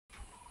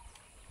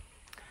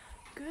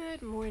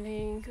Good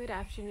morning, good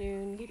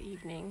afternoon, good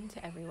evening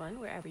to everyone,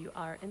 wherever you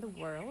are in the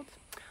world.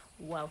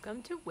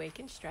 Welcome to Wake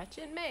and Stretch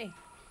in May.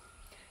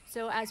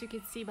 So as you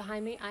can see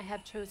behind me, I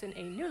have chosen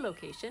a new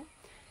location.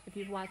 If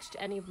you've watched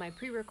any of my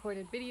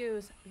pre-recorded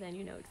videos, then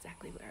you know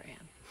exactly where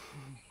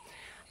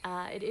I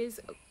am. It is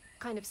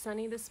kind of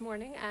sunny this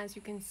morning, as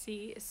you can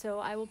see, so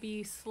I will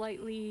be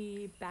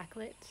slightly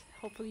backlit.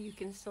 Hopefully you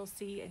can still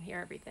see and hear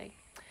everything.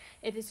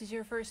 If this is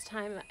your first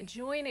time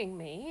joining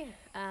me,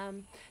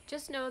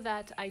 just know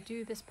that I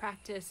do this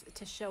practice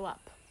to show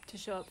up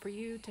for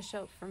you, to show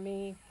up for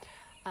me,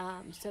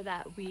 so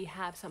that we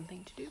have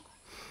something to do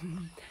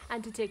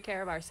and to take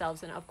care of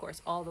ourselves and, of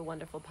course, all the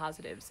wonderful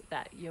positives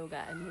that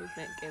yoga and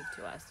movement give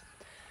to us.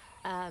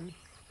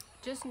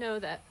 Just know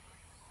that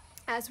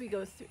as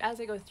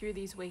I go through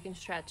these Wake and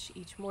Stretch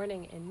each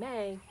morning in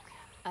May,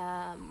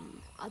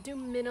 I'll do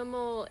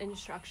minimal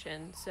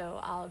instruction, so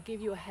I'll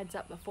give you a heads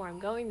up before I'm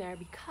going there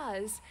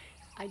because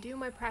I do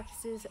my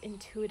practices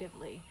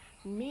intuitively,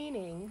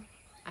 meaning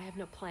I have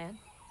no plan.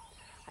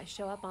 I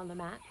show up on the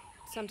mat.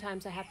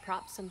 Sometimes I have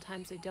props,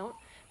 sometimes I don't.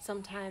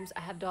 Sometimes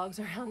I have dogs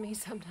around me,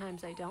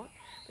 sometimes I don't.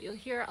 But you'll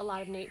hear a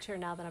lot of nature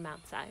now that I'm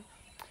outside.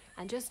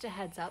 And just a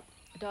heads up,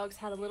 the dogs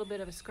had a little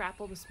bit of a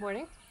scrapple this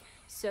morning,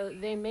 so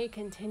they may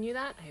continue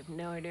that. I have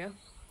no idea.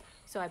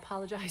 So I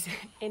apologize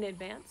in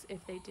advance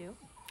if they do.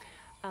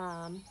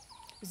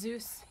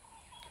 Zeus,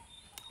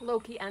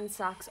 Lokey, and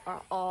Socks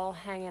are all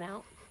hanging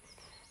out.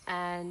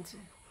 And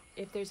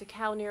if there's a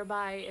cow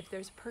nearby, if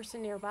there's a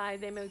person nearby,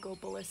 they may go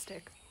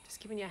ballistic. Just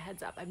giving you a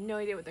heads up. I have no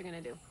idea what they're going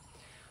to do.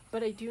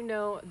 But I do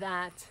know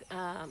that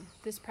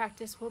this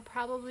practice will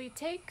probably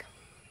take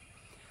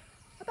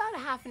about a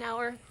half an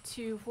hour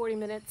to 40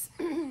 minutes.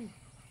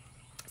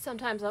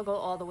 Sometimes I'll go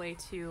all the way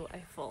to a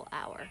full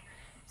hour.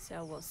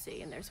 So we'll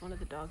see. And there's one of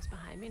the dogs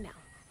behind me now.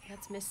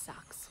 That's Miss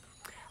Socks.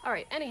 All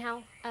right,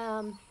 anyhow,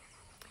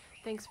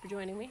 thanks for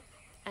joining me.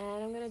 And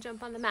I'm going to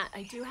jump on the mat.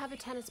 I do have a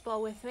tennis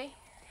ball with me.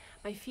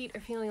 My feet are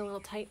feeling a little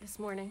tight this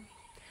morning.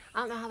 I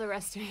don't know how the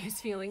rest of you is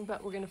feeling,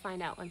 but we're going to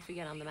find out once we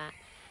get on the mat.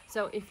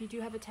 So if you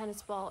do have a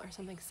tennis ball or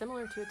something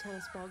similar to a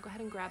tennis ball, go ahead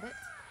and grab it.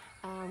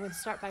 I'm going to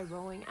start by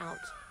rolling out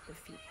the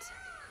feet.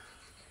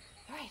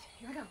 All right,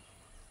 here we go.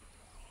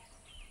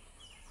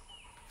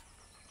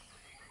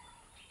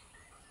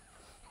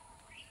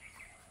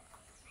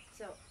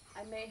 So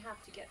I may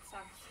have to get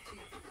Socks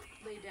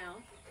to lay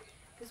down,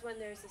 because when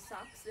there's a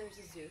Socks, there's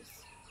a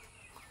Zeus.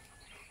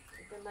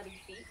 With their muddy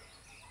feet.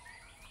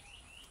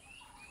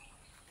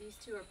 These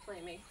two are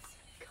playmates.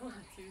 Come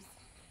on, Zeus.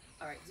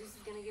 All right, Zeus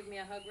is gonna give me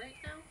a hug right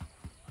now.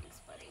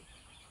 Thanks, buddy.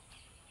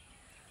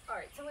 All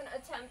right, so I'm gonna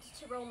attempt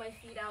to roll my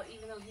feet out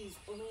even though he's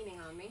leaning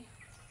on me.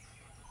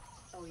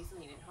 Oh, he's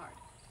leaning hard.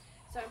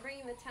 So I'm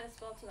bringing the tennis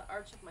ball to the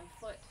arch of my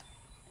foot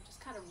and just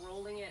kind of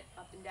rolling it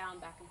up and down,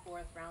 back and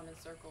forth, round in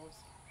circles.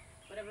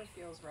 Whatever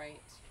feels right.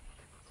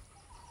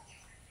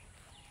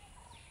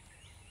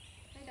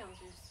 Lay down,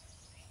 Zeus.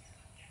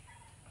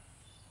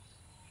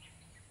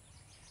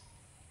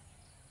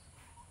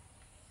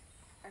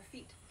 Our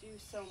feet do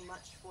so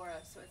much for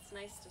us, so it's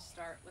nice to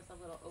start with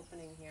a little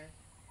opening here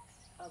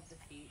of the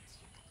feet.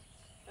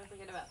 Don't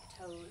forget about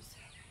the toes.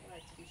 They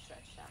like to be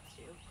stretched out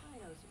too. I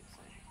know, Zeus.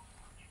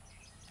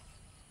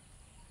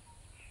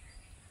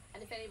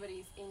 And if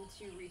anybody's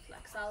into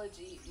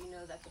reflexology, you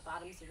know that the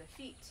bottoms of the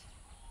feet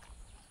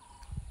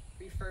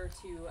refer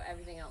to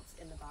everything else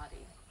in the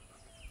body.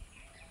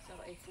 So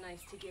it's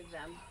nice to give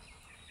them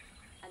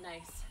a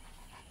nice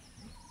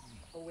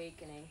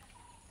awakening.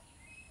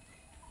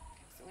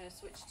 So I'm going to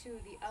switch to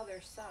the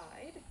other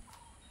side.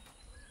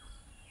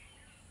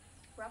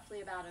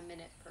 Roughly about a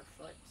minute per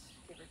foot,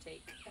 give or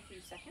take a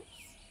few seconds.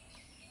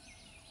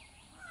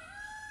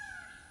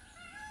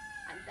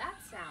 And that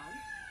sound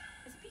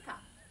is a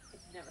peacock, if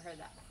you've never heard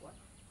that before.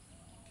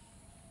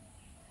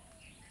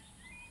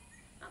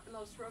 Not the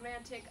most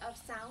romantic of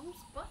sounds,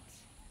 but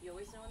you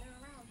always know when they're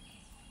around.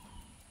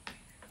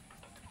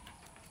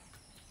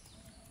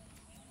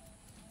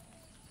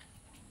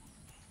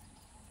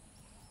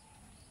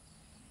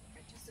 All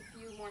right, just a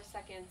few more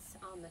seconds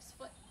on this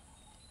foot.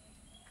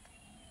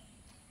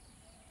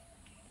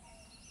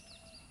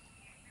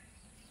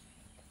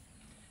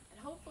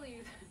 And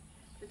hopefully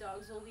the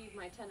dogs will leave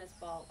my tennis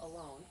ball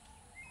alone.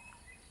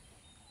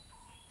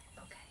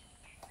 Okay,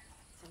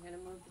 so I'm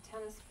going to move the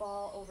tennis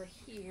ball over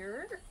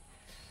here.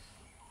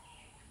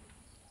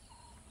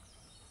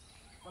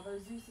 Although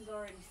Zeus has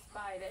already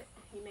spied it,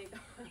 he may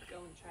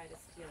go and try to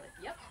steal it.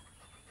 Yep.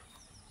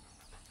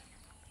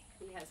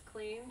 He has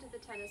claimed the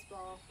tennis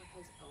ball for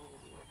his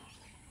own.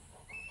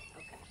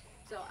 Okay.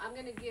 So I'm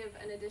going to give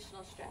an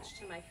additional stretch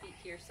to my feet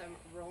here. So I'm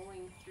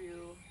rolling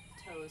through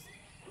toes.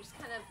 I'm just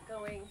kind of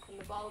going from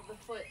the ball of the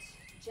foot,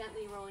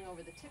 gently rolling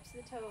over the tips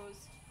of the toes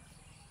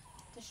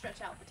to stretch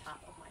out the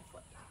top of my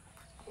foot.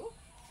 Ooh.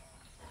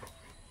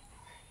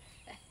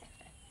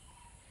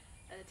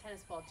 And the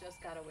tennis ball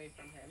just got away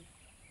from him.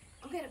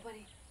 Go get it,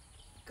 buddy.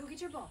 Go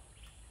get your ball.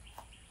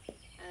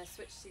 And I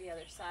switch to the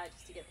other side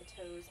just to get the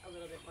toes a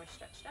little bit more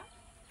stretched out.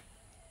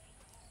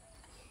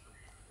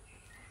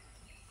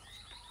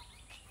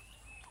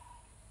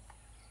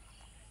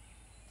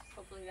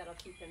 hopefully that'll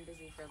keep him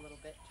busy for a little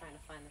bit trying to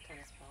find the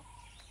tennis ball.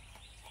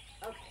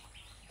 Okay,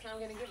 so I'm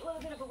gonna give a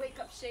little bit of a wake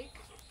up shake.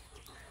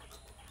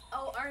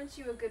 Oh, aren't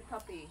you a good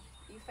puppy?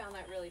 You found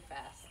that really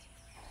fast.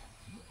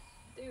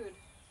 Dude,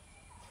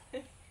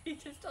 he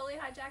just totally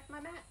hijacked my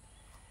mat.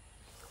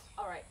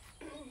 All right,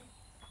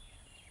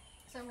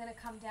 so I'm gonna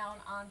come down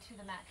onto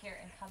the mat here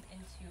and come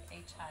into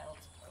a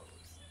child's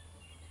pose.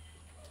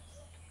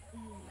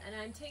 And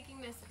I'm taking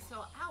this,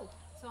 so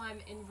I'm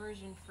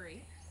inversion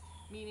free,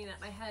 meaning that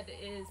my head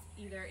is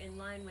either in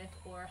line with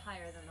or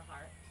higher than the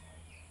heart.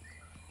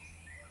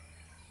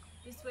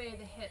 This way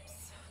the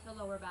hips, the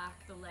lower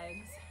back, the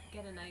legs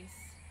get a nice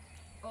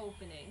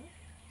opening,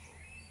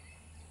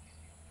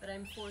 but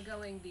I'm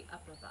foregoing the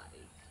upper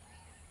body.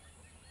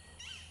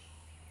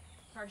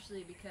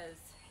 Partially because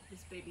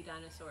this baby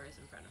dinosaur is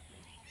in front of me,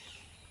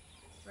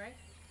 right?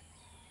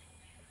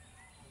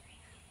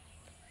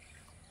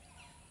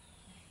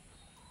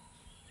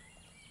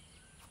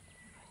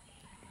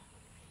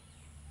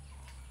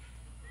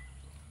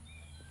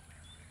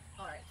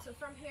 All right, so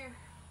from here,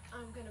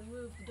 I'm gonna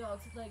move the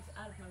dog's legs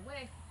out of my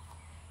way,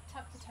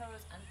 tuck the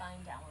toes, and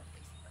find downward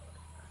facing dog.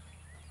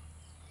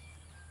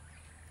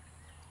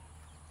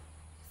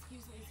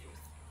 Excuse me,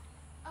 Zeus.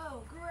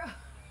 Oh, gross.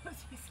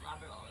 He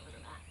slobbered all over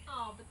the mat.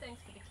 Oh, but thanks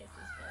for the kisses,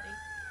 buddy.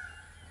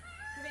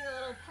 Giving a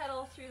little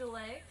pedal through the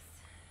legs.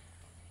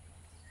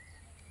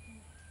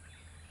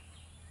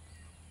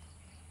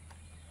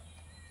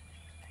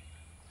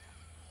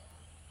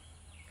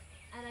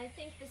 And I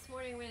think this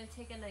morning we're going to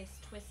take a nice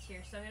twist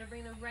here. So I'm going to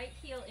bring the right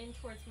heel in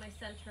towards my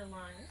center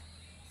line.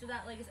 So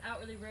that leg is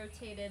outwardly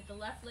rotated. The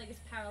left leg is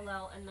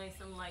parallel and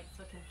nice and light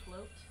so it can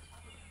float.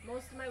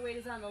 Most of my weight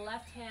is on the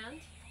left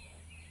hand.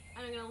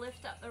 And I'm going to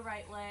lift up the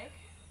right leg.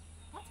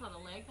 That's not a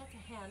leg, that's a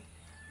hand.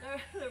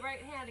 The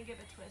right hand and give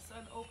a twist. So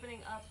I'm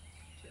opening up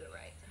to the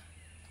right.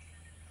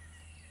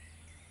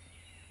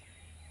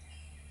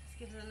 This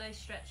gives it a nice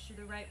stretch to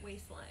the right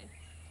waistline.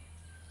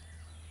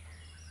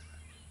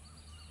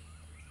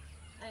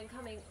 I'm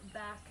coming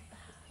back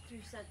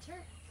through center.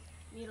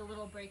 Need a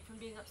little break from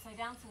being upside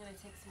down, so I'm going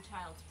to take some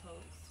child's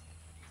pose.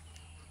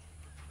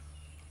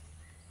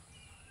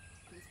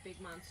 These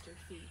big monster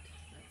feet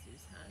that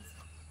Zeus has.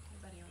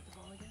 Everybody want the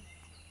ball again?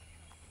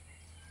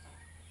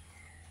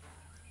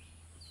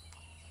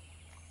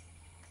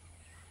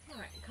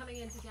 Alright, coming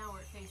into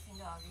downward facing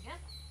dog again.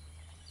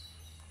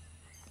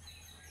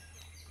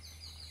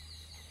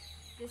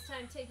 This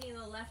time taking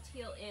the left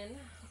heel in,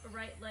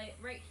 right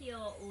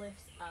heel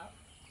lifts up.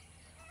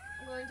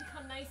 I'm going to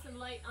come nice and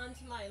light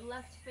onto my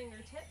left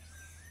fingertips,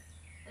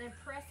 and I'm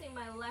pressing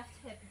my left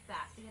hip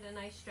back to get a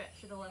nice stretch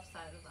to the left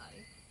side of the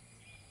body.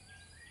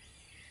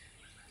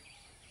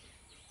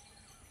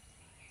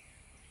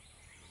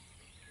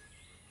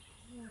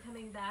 And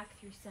coming back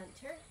through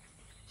center,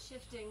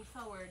 shifting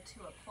forward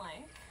to a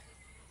plank.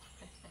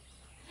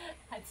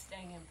 I'd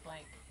staying in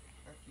plank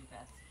for a few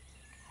bets.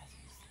 Hi,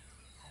 Zeus.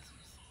 Hi,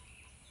 Zeus.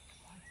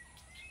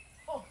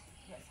 Oh,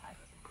 yes, hi.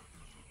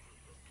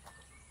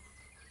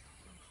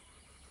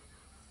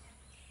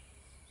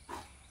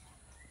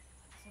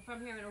 So from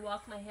here, I'm going to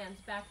walk my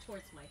hands back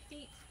towards my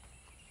feet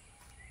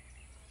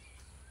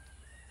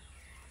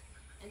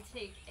and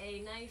take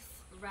a nice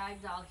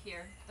ragdoll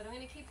here, but I'm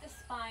going to keep the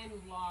spine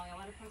long. I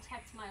want to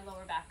protect my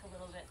lower back a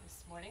little bit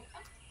this morning.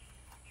 Up.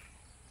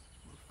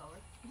 Move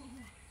forward.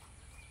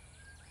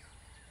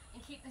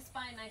 And keep the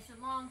spine nice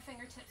and long.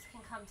 Fingertips can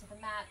come to the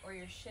mat or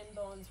your shin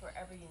bones,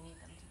 wherever you need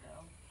them to go.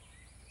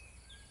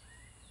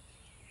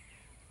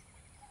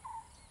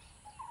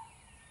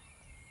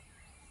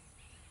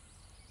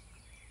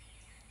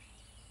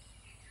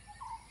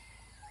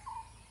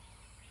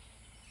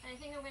 And I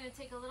think I'm going to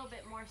take a little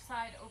bit more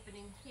side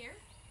opening here.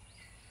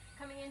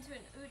 Coming into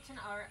an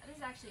Uttanasana. This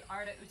is actually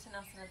Ardha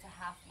Uttanasana. It's a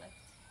half lift.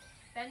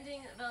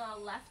 Bending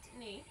the left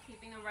knee,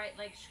 keeping the right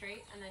leg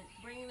straight, and then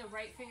bringing the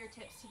right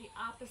fingertips to the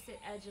opposite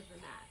edge of the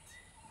mat.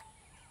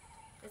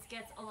 This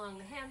gets along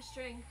the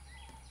hamstring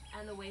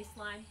and the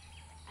waistline,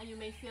 and you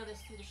may feel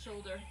this through the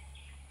shoulder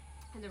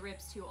and the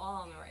ribs too,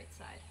 all on the right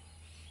side.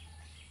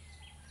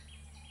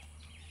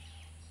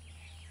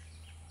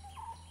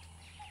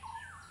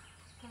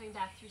 Coming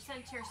back through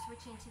center,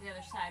 switching to the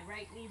other side.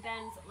 Right knee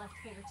bends, left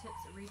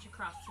fingertips reach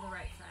across to the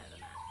right side of the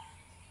mat.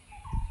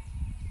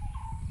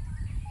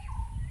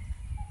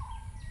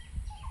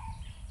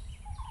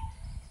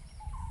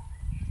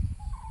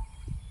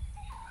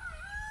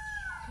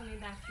 Coming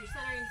back through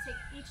center, and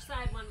take each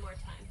side one more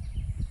time.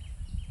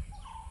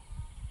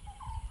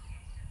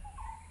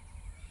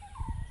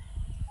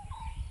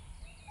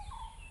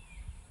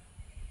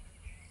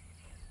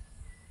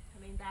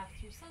 Coming back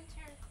through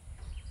center,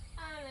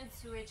 and then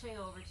switching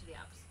over to the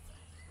opposite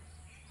side.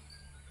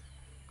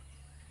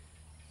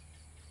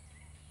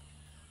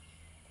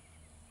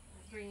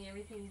 Bringing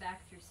everything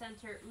back through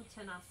center,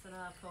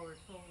 Uttanasana, forward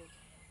fold.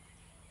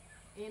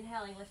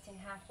 Inhaling, lifting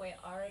halfway,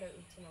 Ardha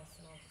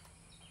Uttanasana.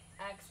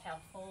 Exhale,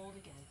 fold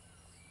again.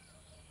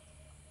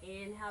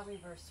 Inhale,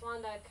 reverse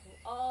swan dive, coming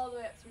all the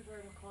way up through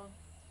vertical.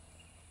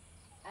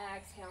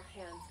 Exhale,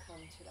 hands come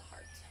to the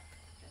heart.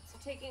 So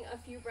taking a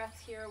few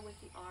breaths here with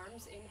the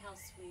arms. Inhale,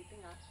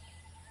 sweeping up.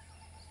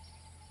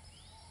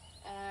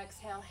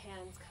 Exhale,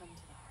 hands come to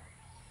the heart.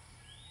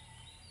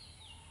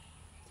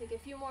 Take a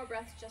few more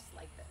breaths just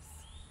like this.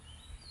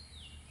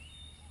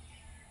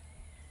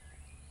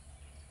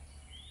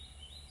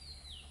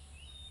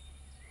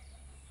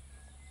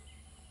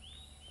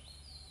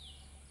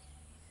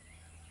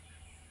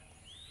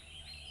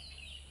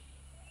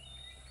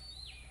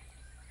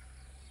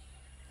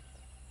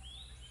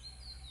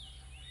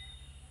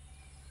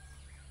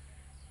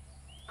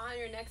 On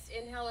your next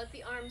inhale, let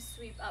the arms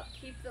sweep up.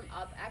 Keep them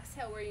up.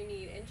 Exhale where you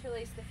need.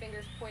 Interlace the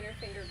fingers. Pointer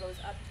finger goes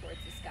up towards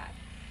the sky.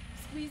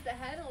 Squeeze the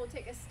head and we'll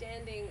take a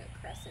standing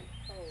crescent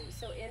pose.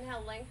 So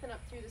inhale, lengthen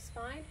up through the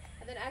spine.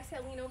 And then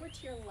exhale, lean over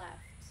to your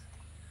left.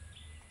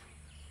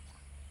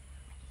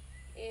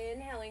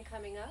 Inhaling,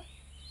 coming up.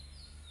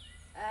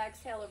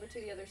 Exhale over to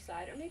the other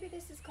side. Or maybe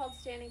this is called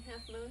standing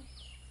half moon.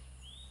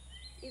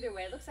 Either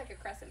way, it looks like a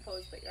crescent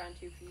pose, but you're on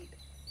 2 feet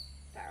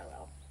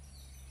parallel.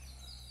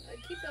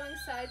 Keep going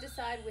side to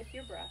side with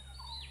your breath.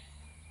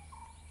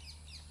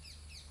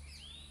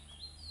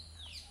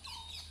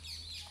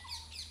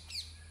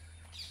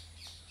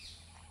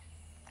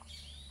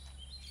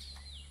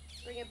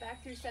 Bring it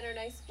back through center,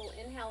 nice full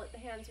inhale, let the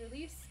hands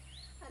release,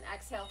 and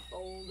exhale,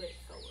 fold it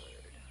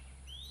forward.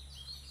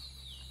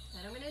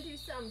 And I'm going to do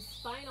some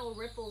spinal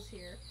ripples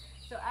here.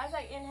 So as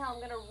I inhale, I'm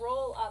going to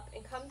roll up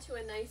and come to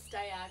a nice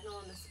diagonal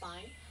on the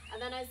spine.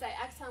 And then as I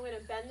exhale, I'm going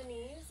to bend the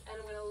knees and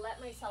I'm going to let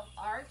myself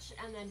arch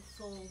and then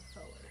fold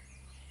forward.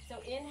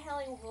 So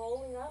inhaling,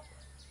 rolling up,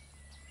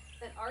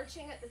 then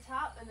arching at the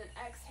top, and then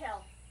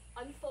exhale,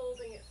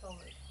 unfolding it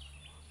forward.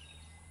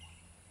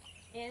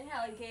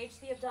 Inhale, engage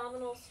the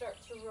abdominals, start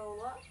to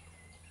roll up.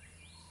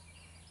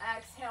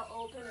 Exhale,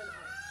 open and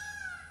arch.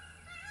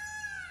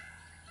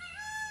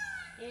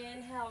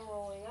 Inhale,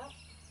 rolling up.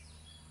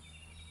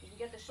 You can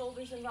get the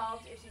shoulders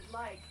involved if you'd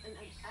like, and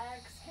then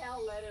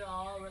exhale, let it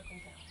all ripple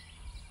down.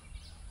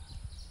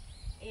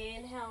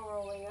 Inhale,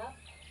 rolling up.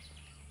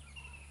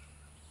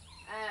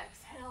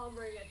 Exhale,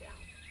 bring it down.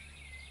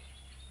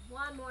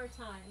 One more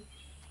time.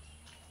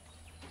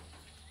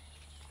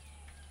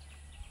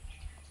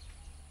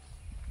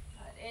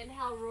 Good.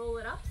 Inhale, roll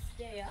it up,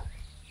 stay up.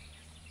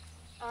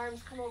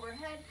 Arms come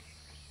overhead.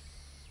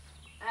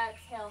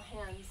 Exhale,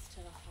 hands to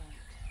the heart.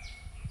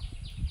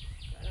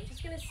 Good. I'm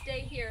just going to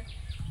stay here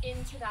in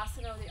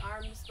Tadasana, the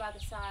arms by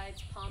the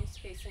sides, palms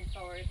facing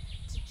forward,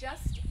 to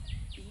just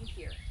be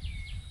here.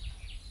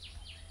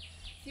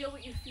 Feel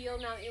what you feel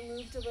now that you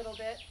moved a little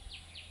bit.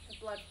 The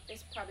blood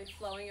is probably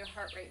flowing, your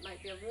heart rate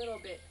might be a little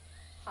bit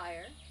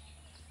higher.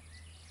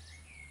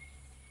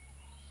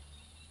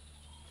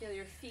 Feel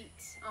your feet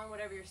on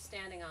whatever you're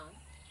standing on.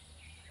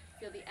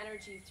 Feel the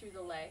energy through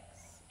the legs.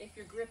 If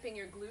you're gripping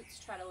your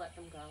glutes, try to let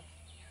them go.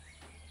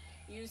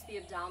 Use the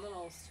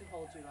abdominals to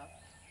hold you up.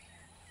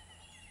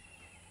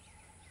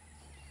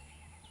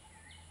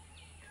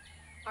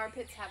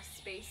 Armpits have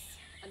space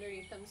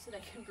underneath them so they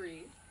can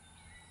breathe.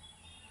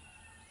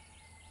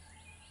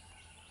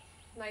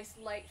 Nice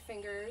light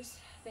fingers.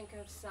 Think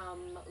of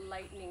some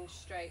lightning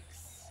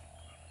strikes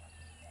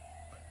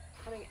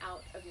coming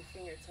out of your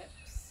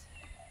fingertips.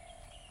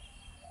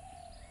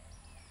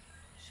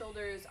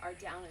 Shoulders are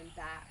down and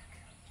back.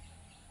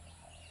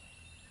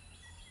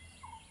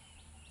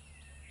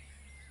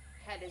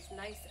 Head is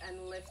nice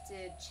and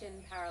lifted,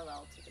 chin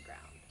parallel to the ground.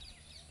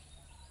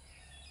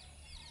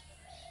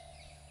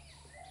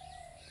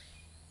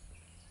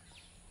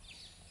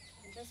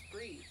 And just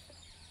breathe.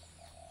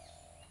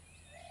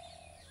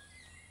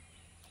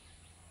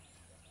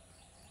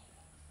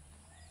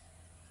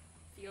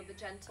 Feel the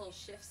gentle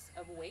shifts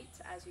of weight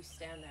as you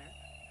stand there.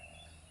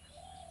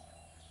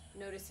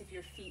 Notice if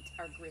your feet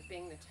are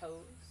gripping the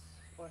toes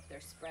or if they're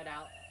spread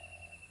out,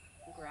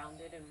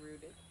 grounded and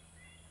rooted.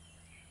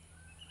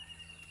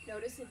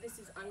 Notice if this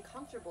is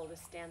uncomfortable to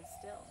stand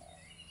still.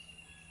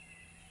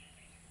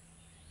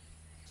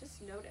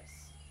 Just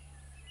notice.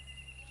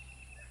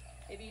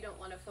 Maybe you don't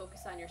want to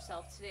focus on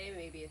yourself today.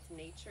 Maybe it's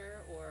nature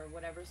or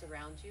whatever's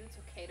around you. It's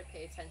okay to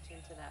pay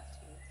attention to that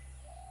too.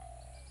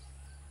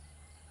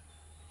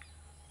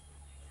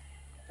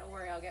 Don't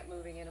worry, I'll get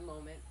moving in a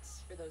moment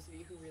for those of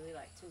you who really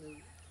like to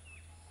move.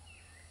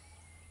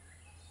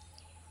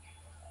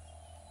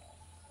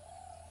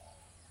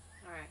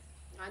 All right,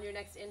 on your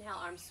next inhale,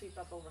 arms sweep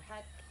up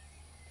overhead.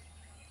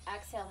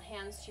 Exhale,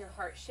 hands to your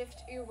heart.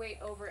 Shift your weight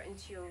over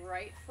into your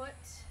right foot.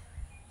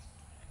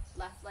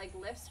 Left leg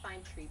lifts,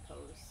 find tree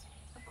pose.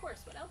 Of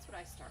course, what else would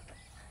I start with?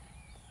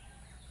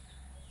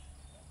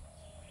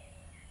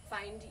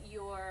 Find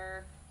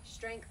your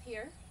strength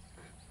here.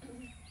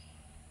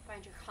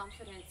 Find your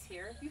confidence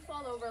here. If you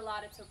fall over a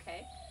lot, it's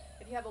okay.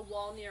 If you have a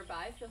wall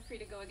nearby, feel free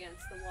to go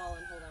against the wall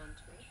and hold on to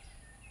it.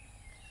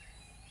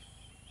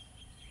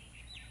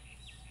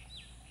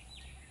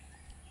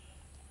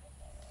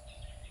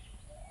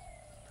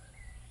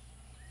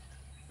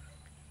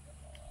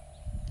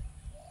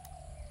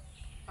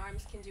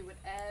 Arms can do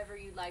whatever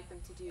you'd like them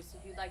to do. So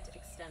if you'd like to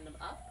extend them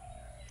up,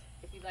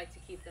 if you'd like to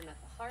keep them at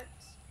the heart,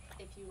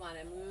 if you want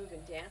to move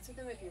and dance with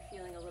them, if you're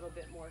feeling a little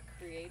bit more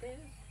creative,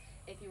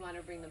 if you want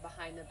to bring them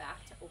behind the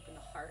back to open the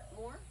heart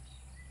more.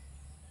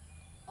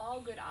 All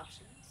good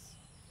options.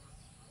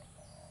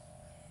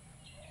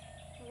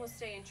 And we'll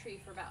stay in tree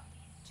for about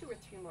 2 or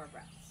 3 more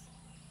breaths.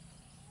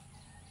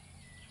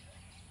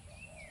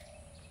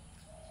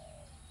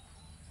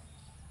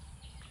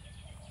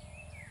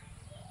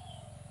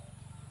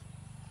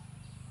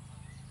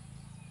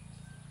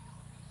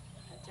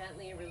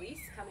 Gently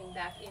release, coming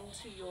back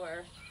into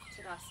your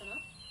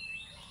Tadasana.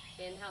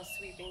 Inhale,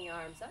 sweeping the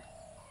arms up.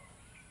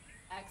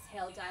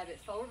 Exhale, dive it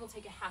forward. We'll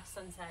take a half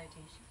sun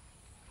salutation.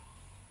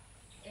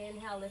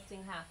 Inhale,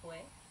 lifting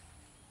halfway.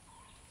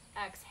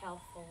 Exhale,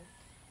 fold.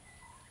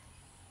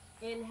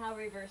 Inhale,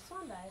 reverse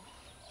swan dive.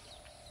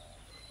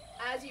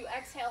 As you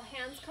exhale,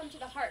 hands come to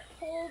the heart.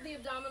 Pull the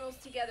abdominals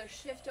together.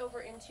 Shift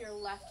over into your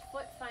left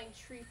foot. Find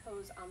tree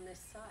pose on this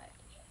side.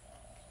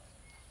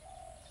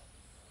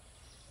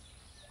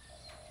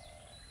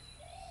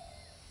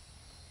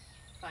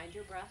 Find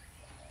your breath,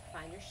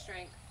 find your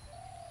strength,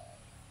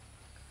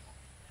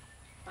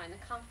 find the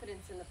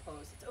confidence in the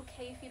pose. It's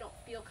okay if you don't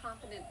feel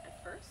confident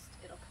at first,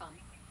 it'll come.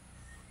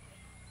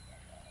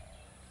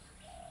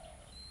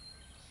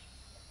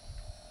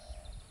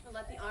 And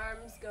let the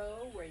arms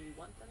go where you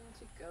want them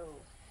to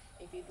go.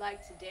 If you'd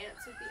like to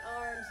dance with the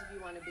arms, if you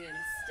want to be in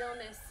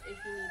stillness,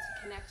 if you need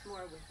to connect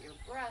more with your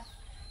breath,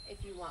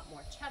 if you want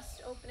more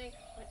chest opening,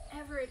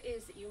 whatever it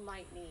is that you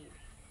might need,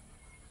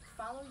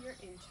 follow your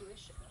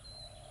intuition.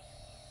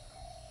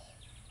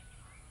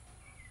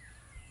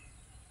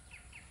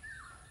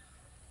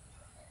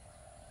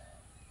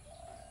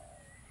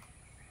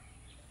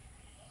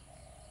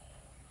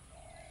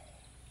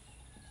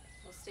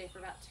 Stay for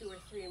about 2 or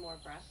 3 more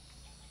breaths.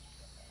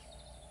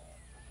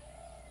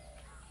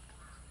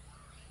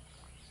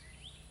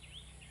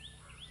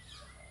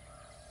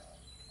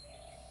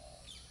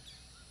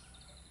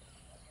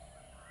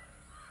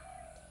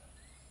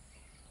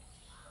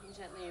 And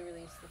gently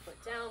release the foot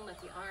down,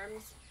 let the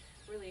arms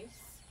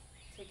release.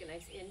 Take a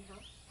nice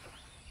inhale.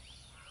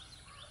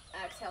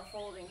 Exhale,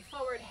 folding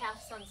forward,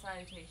 half sun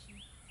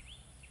salutation.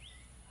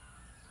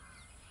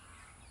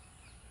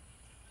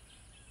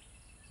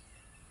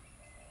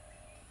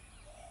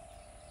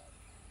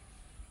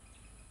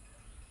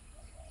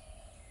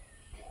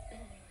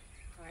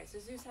 So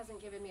Zeus hasn't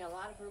given me a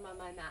lot of room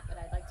on my mat, but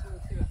I'd like to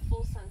move through a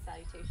full sun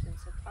salutation,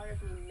 so part of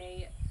me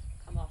may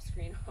come off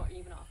screen or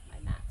even off my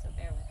mat, so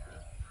bear with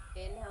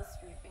me. Inhale,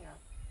 sweeping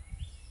up.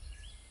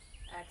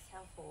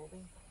 Exhale,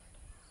 folding forward.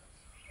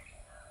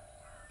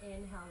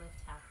 Inhale,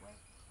 lift halfway.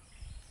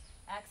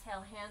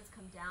 Exhale, hands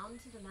come down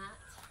to the mat.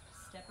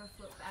 Step or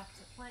float back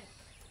to plank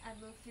and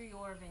move through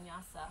your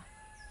vinyasa.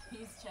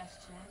 Use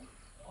chest chin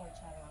or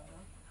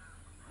chaturanga.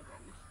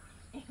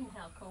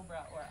 Inhale,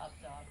 cobra or up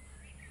dog.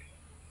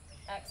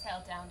 Exhale,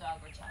 down dog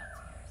or child's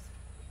pose.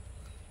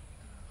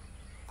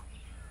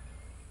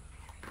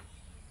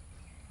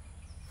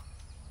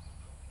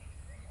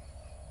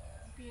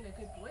 Being a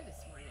good boy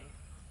this morning,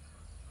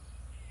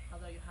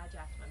 although you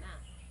hijacked my mat.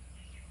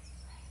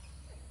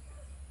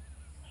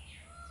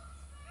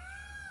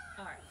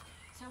 All right,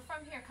 so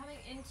from here, coming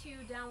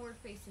into downward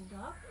facing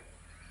dog.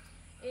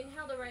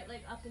 Inhale the right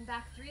leg up and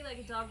back,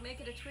 3-legged dog.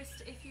 Make it a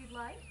twist if you'd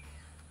like.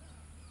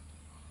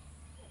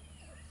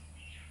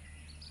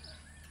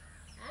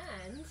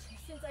 And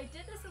since I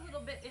did this a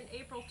little bit in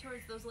April,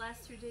 towards those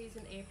last 2 days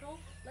in April,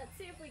 let's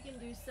see if we can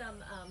do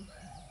some,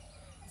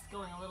 it's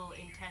going a little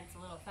intense,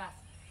 a little fast.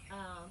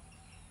 I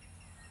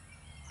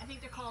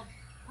think they're called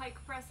pike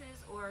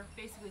presses or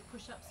basically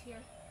push-ups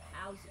here.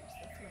 Ow, Zeus,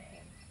 that's my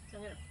hand. So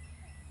I'm gonna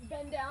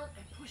bend down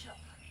and push up.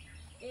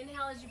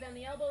 Inhale as you bend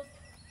the elbows.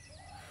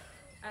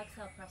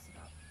 Exhale, press it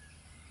up.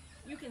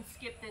 You can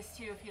skip this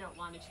too if you don't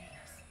want to do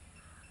this.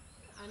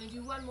 I'm gonna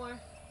do one more.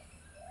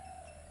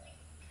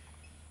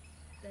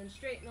 Then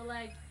straighten the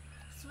leg,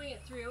 swing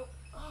it through,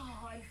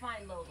 and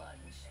find low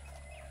lunge.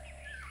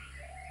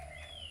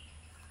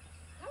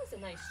 That was a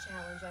nice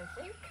challenge, I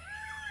think.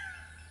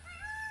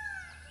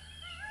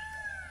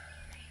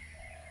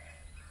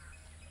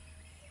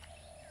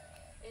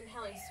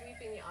 Inhaling,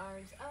 sweeping the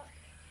arms up.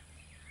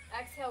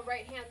 Exhale,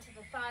 right hand to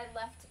the thigh,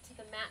 left to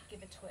the mat,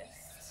 give a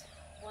twist.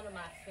 One of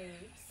my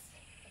faves.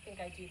 I think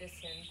I do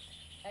this in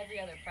every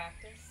other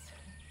practice.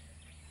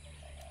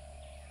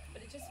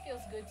 But it just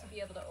feels good to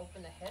be able to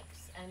open the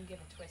hips and give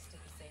a twist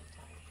at the same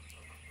time.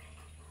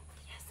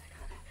 Yes, I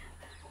got it.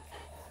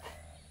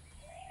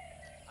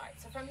 All right,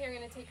 so from here, I'm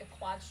going to take a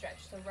quad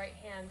stretch. So right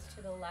hand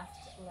to the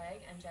left leg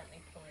and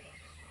gently pull it in.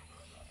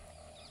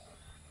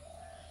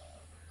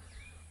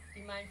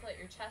 Be mindful that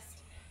your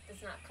chest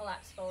does not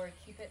collapse forward.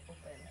 Keep it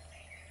open.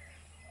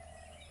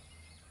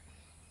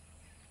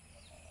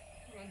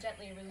 And then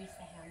gently release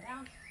the hand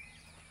down.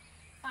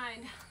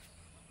 Find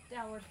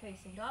downward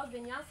facing dog.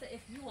 Vinyasa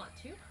if you want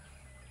to.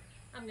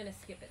 I'm going to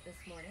skip it this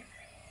morning.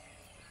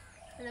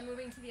 And then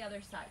moving to the other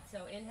side.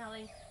 So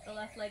inhaling the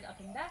left leg up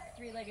and back,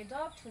 3-legged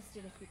dog, twist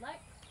it if you'd like.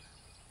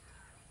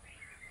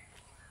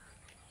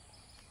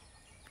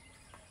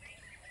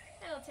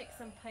 And I'll take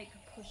some pike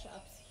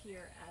push-ups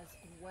here as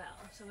well.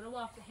 So I'm gonna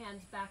walk the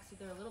hands back so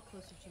they're a little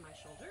closer to my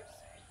shoulders.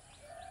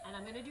 And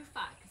I'm gonna do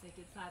 5 because I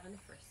did 5 on the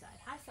first side.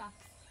 High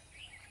socks.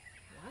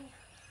 1,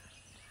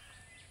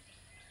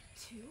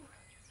 2,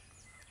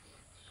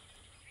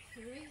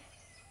 3,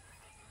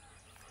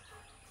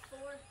 4,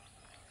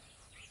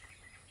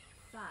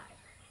 5.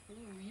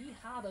 Ooh,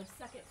 yeehaw, those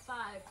second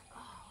 5.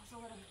 Oh, it's a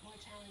little bit more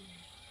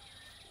challenging.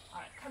 All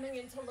right, coming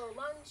into low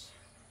lunge.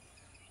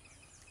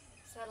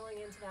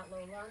 Settling into that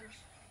low lunge.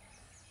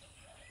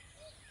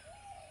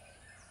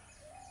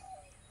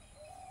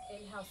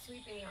 Inhale,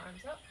 sweeping the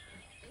arms up.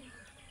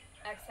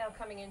 Exhale,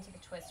 coming into the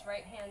twist.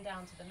 Right hand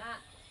down to the mat,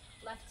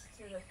 left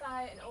to the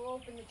thigh, and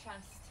open the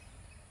chest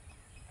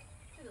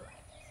to the left.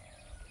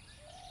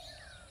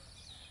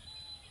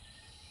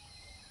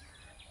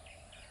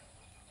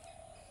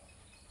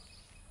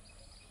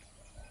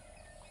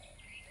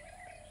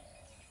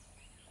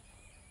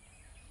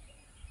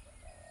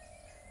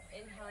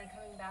 Inhaling,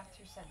 coming back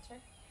through center.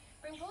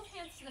 Bring both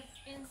hands to the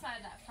inside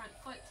of that front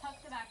foot, tuck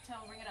the back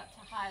toe, bring it up to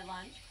high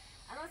lunge.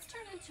 And let's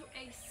turn into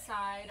a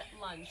side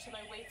lunge. So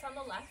my weight's on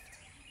the left,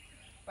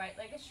 right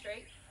leg is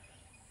straight,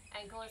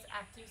 ankle is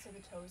active so the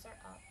toes are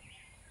up.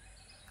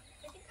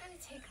 I can kind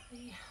of take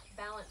the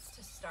balance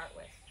to start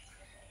with.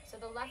 So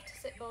the left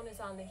sit bone is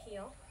on the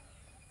heel.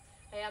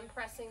 I am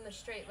pressing the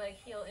straight leg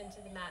heel into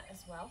the mat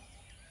as well.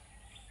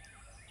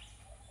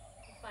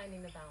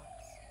 Finding the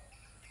balance.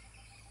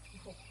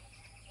 Cool.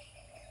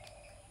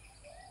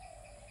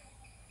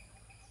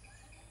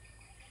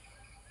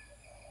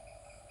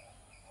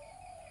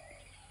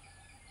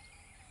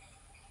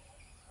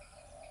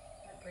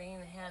 Bringing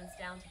the hands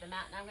down to the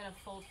mat, and I'm going to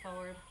fold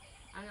forward.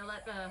 I'm going to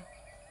let the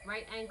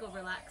right ankle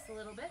relax a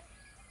little bit.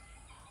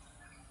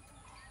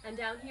 And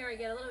down here I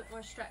get a little bit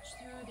more stretch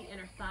through the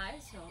inner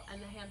thighs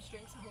and the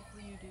hamstrings, so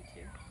hopefully you do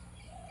too.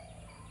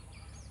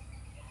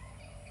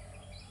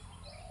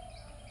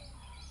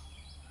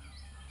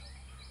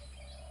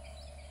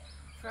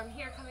 From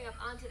here, coming up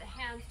onto the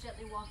hands,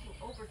 gently walking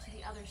over to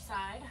the other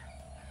side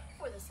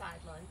for the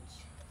side lunge.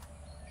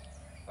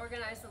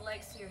 Organize the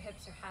legs so your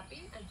hips are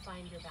happy and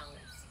find your balance.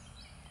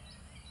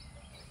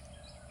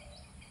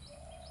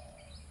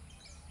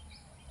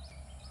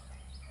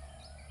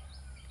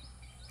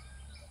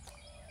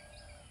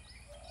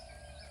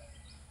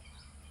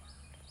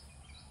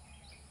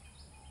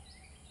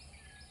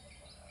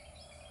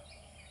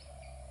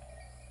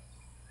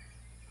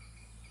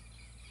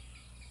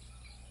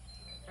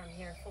 From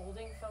here,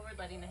 folding forward,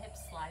 letting the hips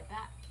slide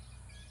back.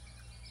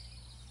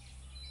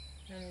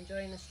 And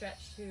enjoying the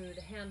stretch through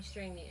the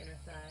hamstring, the inner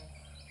thigh.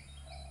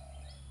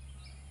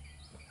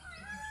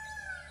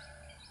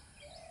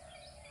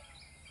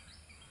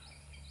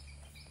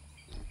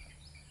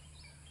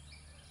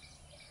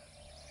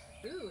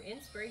 Ooh,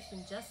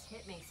 inspiration just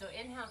hit me. So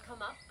inhale,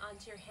 come up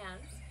onto your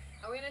hands.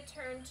 And we're going to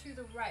turn to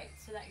the right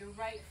so that your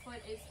right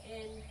foot is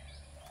in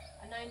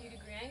a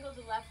 90-degree angle.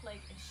 The left leg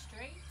is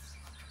straight.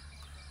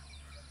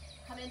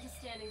 Come into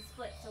standing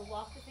split. So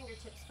walk the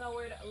fingertips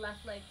forward,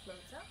 left leg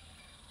floats up.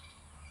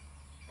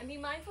 And be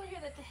mindful here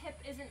that the hip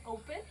isn't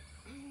open.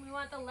 We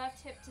want the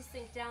left hip to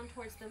sink down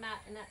towards the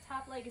mat, and that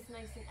top leg is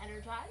nice and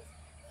energized.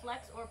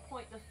 Flex or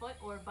point the foot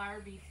or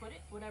Barbie foot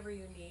it, whatever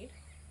you need.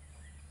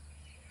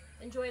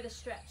 Enjoy the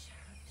stretch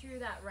through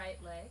that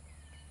right leg.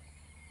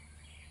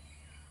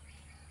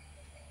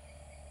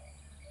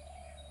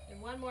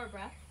 And one more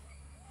breath.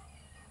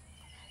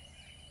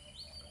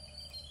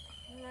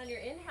 And on your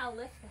inhale,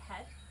 lift the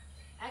head.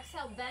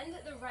 Exhale, bend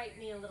the right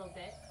knee a little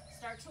bit.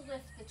 Start to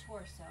lift the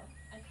torso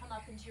and come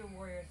up into your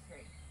warrior 3.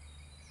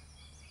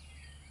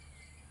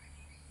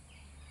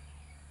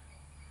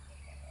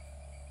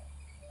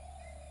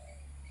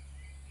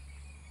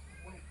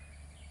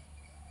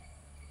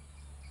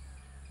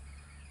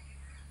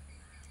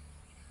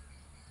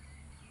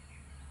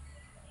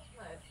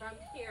 Good. From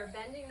here,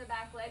 bending the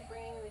back leg,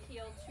 bringing the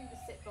heel to the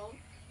sit bone.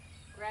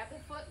 Grab the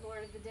foot,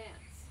 Lord of the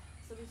dance.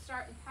 So we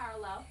start in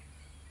parallel,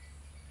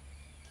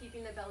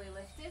 keeping the belly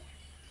lifted.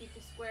 Keep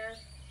the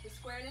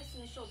squareness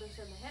in the shoulders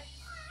and the hips.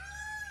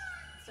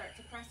 Start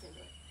to press into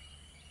it.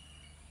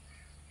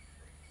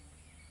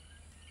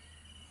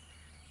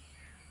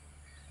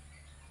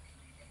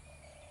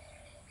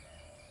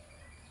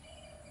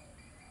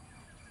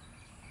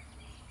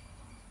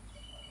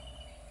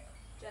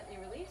 Gently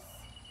release.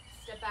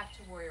 Step back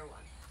to warrior 1.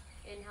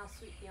 Inhale,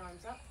 sweep the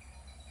arms up.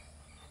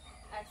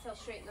 Exhale,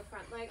 straighten the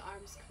front leg,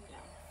 arms come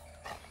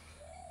down.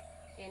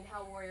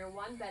 Inhale, warrior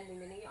 1, bending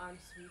the knee,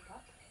 arms sweep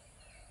up.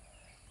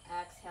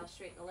 Exhale,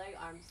 straighten the leg,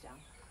 arms down.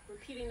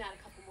 Repeating that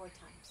a couple more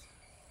times.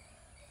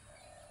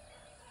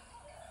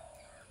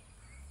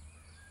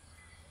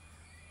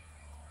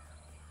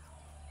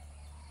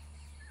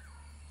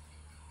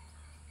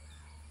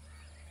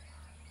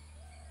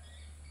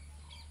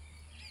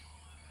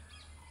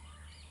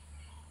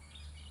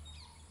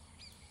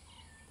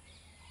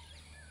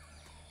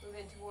 Move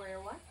into warrior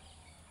 1.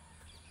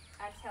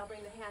 Exhale,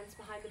 bring the hands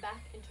behind the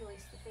back,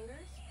 interlace the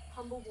fingers.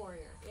 Humble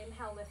warrior.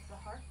 Inhale, lift the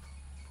heart.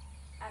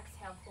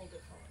 Exhale, fold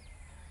it forward.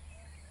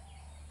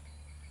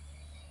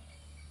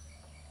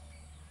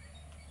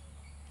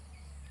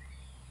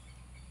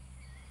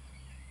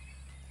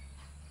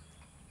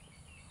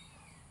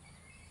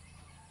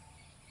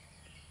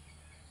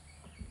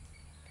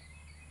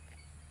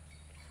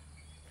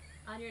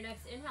 On your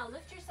next inhale,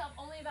 lift yourself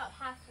only about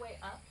halfway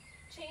up.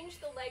 Change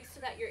the legs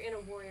so that you're in a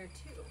warrior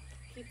two.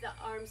 Keep the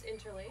arms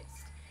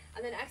interlaced.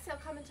 And then exhale,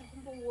 come into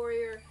humble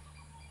warrior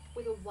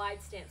with a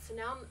wide stance. So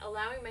now I'm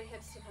allowing my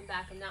hips to come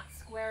back. I'm not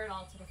square at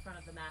all to the front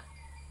of the mat.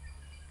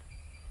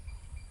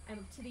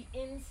 I'm to the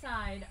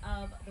inside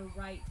of the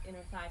right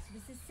inner thigh. So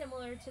this is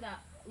similar to that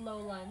low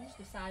lunge,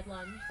 the side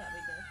lunge that we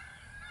did.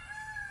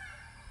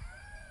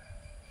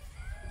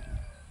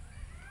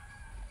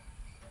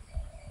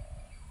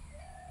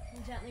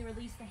 And gently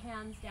release the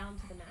hands down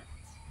to the mat.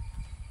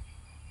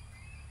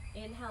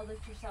 Inhale,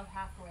 lift yourself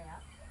halfway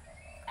up.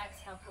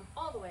 Exhale, come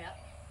all the way up.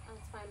 And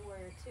let's find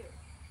warrior two.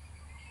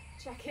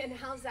 Check in,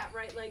 how's that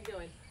right leg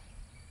doing?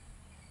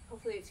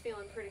 Hopefully it's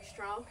feeling pretty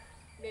strong.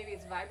 Maybe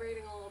it's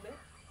vibrating a little bit.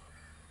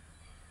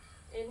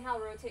 Inhale,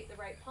 rotate the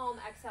right palm.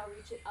 Exhale,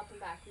 reach it up and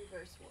back,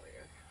 reverse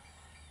warrior.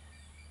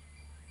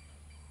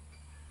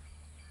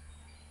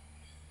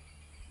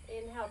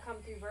 Inhale, come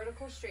through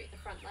vertical, straighten the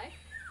front leg.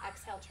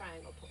 Exhale,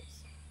 triangle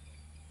pose.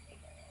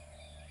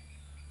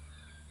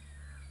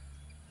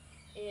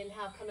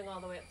 Inhale, coming all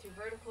the way up through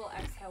vertical.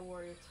 Exhale,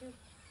 warrior two.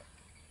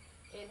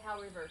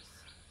 Inhale, reverse.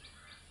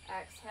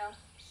 Exhale,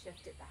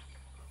 shift it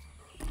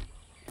back.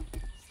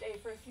 Stay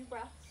for a few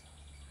breaths.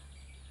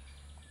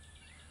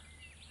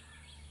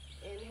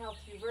 Inhale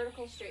through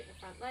vertical, straighten the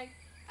front leg.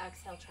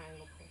 Exhale,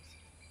 triangle pose.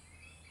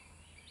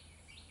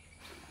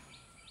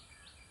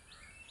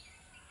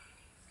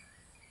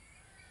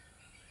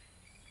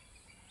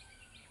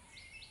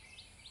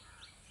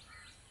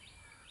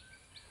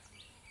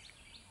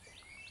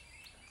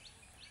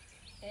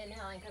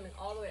 Inhaling, coming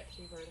all the way up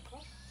through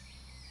vertical.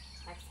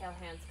 Exhale,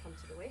 hands come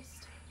to the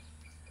waist.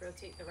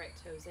 Rotate the right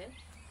toes in.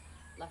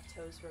 Left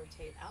toes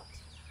rotate out.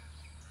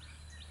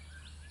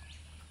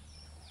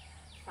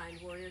 Find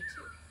warrior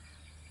two.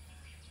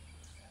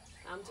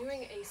 I'm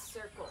doing a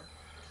circle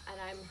and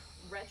I'm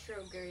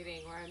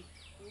retrograding, or I'm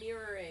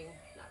mirroring,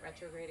 not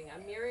retrograding,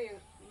 I'm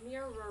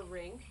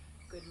mirroring,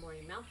 good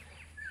morning mouth,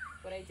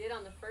 what I did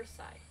on the first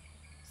side.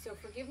 So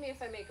forgive me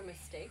if I make a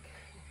mistake,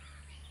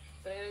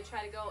 but I'm going to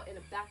try to go in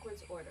a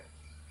backwards order.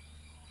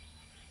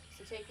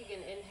 So taking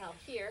an inhale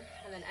here,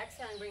 and then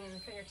exhaling, bringing the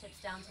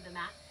fingertips down to the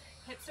mat.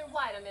 Hips are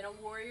wide, I'm in a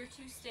warrior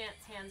two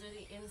stance, hands are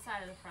the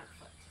inside of the front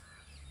foot.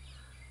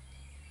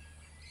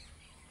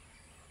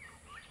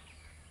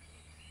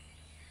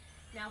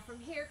 Now from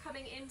here,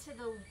 coming into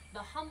the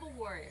humble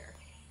warrior,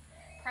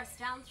 press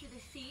down through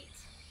the feet,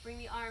 bring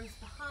the arms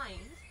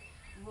behind,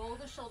 roll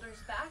the shoulders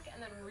back,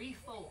 and then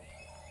refold.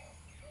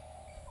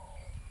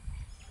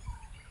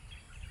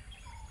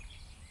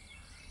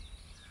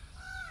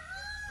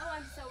 Oh,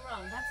 I'm so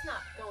wrong. That's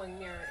not going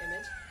mirror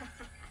image.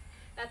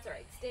 That's all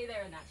right. Stay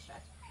there in that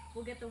stretch.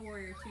 We'll get the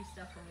warrior two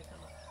stuff when we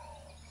come up.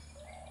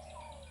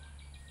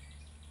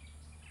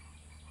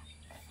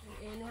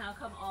 Inhale,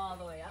 come all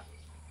the way up.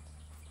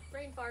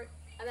 Brain fart.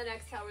 And then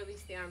exhale,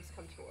 release the arms,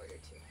 come to warrior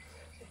two.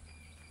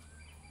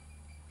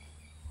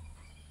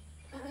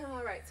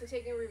 All right, so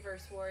taking a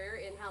reverse warrior.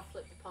 Inhale,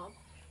 flip the palm.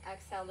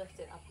 Exhale, lift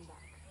it up and back.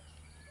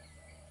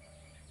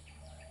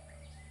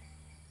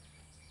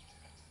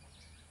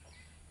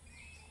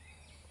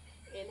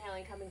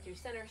 Inhaling, coming through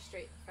center,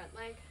 straight front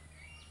leg.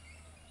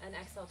 And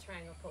exhale,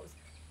 triangle pose.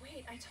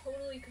 Wait, I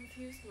totally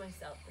confused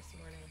myself this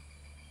morning.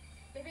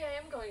 Maybe I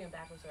am going in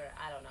backwards order.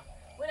 I don't know.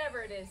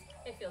 Whatever it is,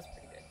 it feels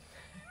pretty good.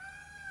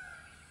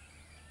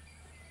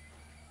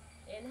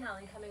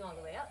 Inhaling, coming all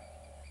the way up.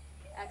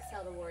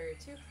 Exhale, the warrior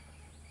two.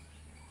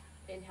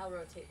 Inhale,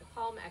 rotate the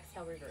palm.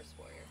 Exhale, reverse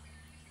warrior.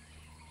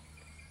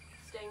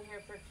 Staying here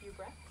for a few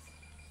breaths.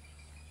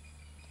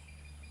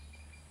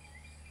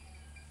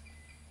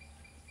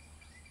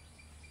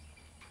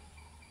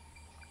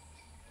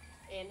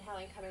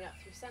 Inhaling, coming up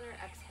through center.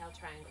 Exhale,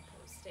 triangle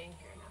pose. Staying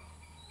here now.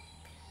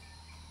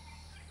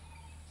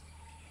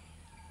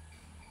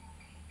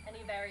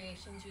 Any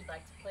variations you'd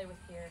like to play with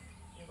here,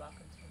 you're welcome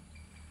to.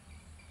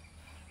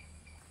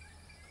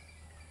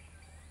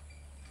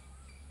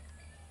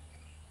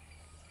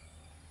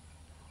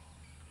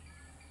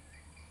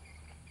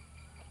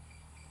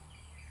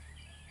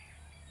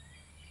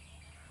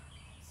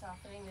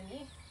 Softening the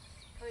knee,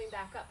 coming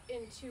back up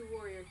into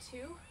warrior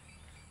two.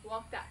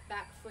 Walk that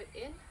back foot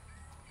in.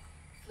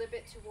 Flip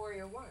it to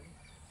warrior one.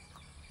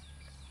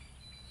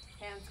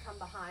 Hands come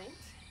behind.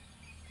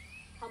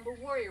 Humble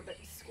warrior, but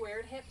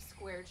squared hips,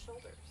 squared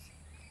shoulders.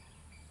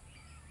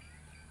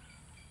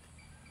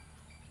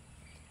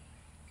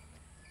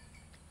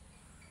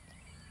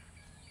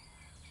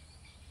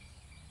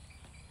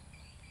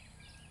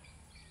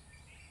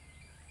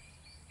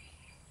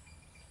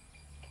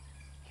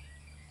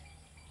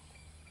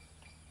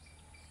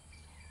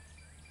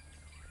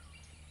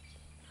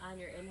 On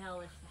your inhale,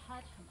 lift the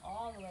head, come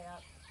all the way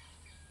up.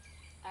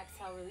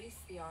 Exhale, release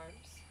the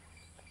arms.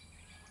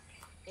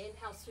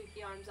 Inhale, sweep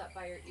the arms up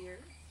by your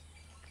ears.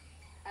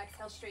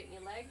 Exhale, straighten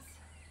your legs.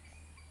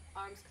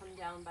 Arms come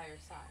down by your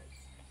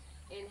sides.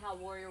 Inhale,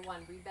 warrior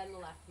one, rebend the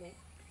left knee.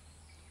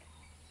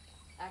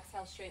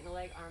 Exhale, straighten the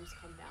leg, arms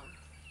come down.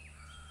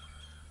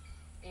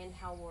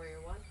 Inhale,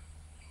 warrior one.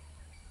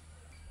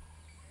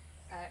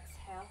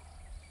 Exhale,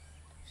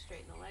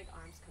 straighten the leg,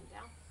 arms come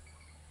down.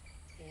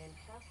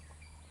 Inhale.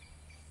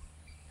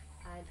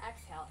 And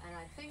exhale. And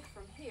I think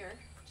from here,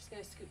 I'm just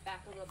going to scoot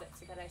back a little bit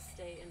so that I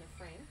stay in the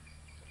frame.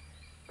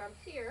 From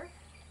here,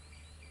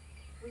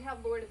 we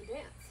have Lord of the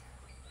Dance.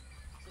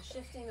 So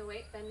shifting the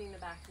weight, bending the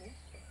back knee.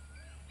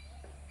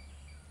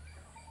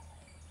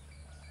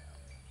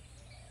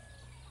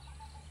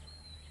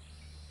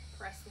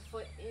 Press the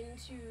foot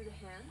into the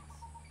hands.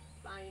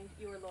 Find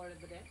your Lord of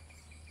the Dance.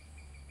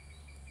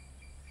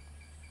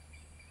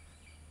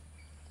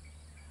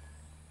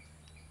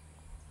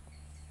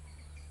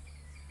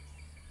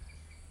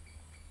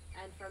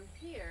 And from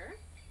here,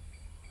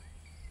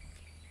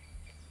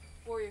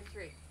 Warrior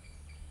 3.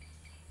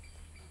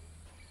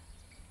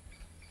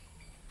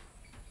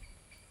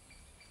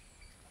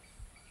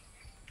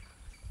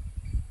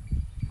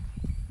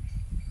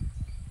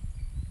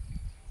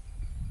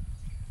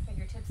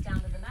 Fingertips down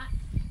to the mat,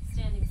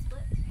 standing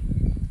split.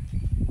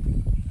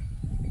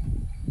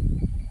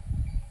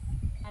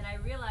 And I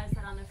realized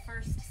that on the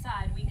first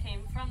side, we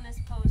came from this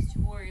pose to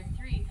Warrior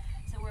 3,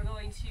 so we're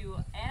going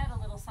to add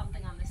a little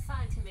something on this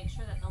side to make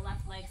sure that the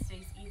left leg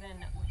stays even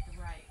with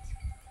the right.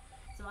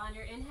 So on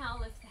your inhale,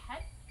 lift the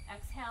head.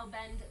 Exhale,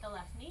 bend the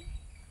left knee.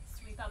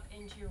 Sweep up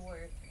into your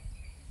Warrior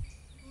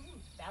 3.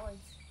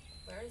 Balance.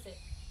 Where is it?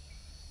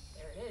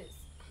 There it is.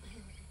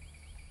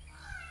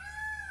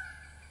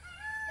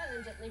 And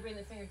then gently bring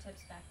the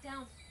fingertips back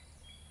down.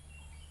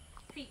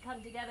 Feet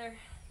come together.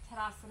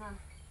 Tadasana.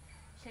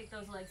 Shake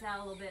those legs out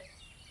a little bit.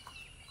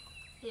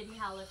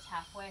 Inhale, lift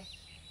halfway.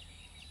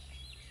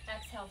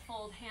 Exhale,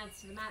 fold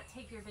hands to the mat.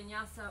 Take your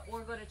vinyasa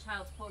or go to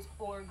child's pose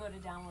or go to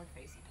downward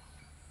facing dog.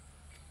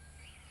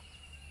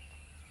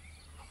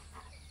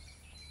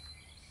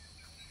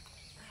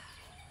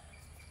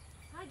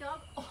 Hi, dog.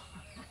 Oh.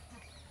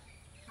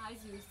 Hi,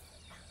 Zeus.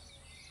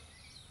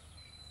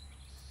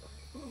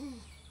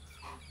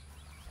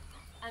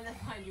 And then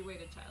find your way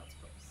to child's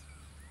pose.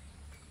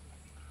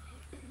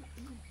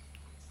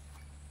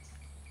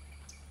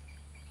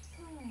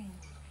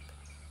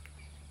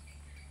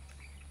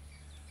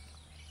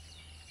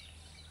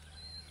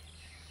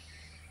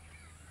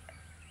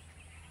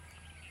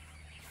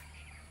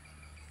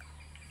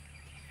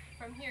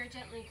 From here,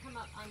 gently come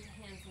up onto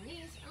hands and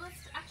knees. And let's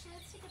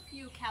take a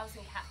few cows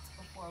and cats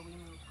before we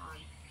move on.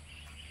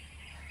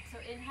 So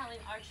inhaling,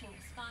 arching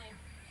the spine.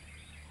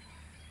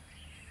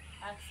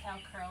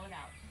 Exhale, curl it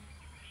out.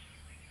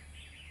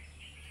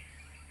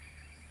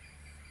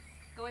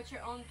 Go at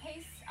your own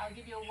pace. I'll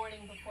give you a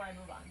warning before I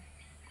move on.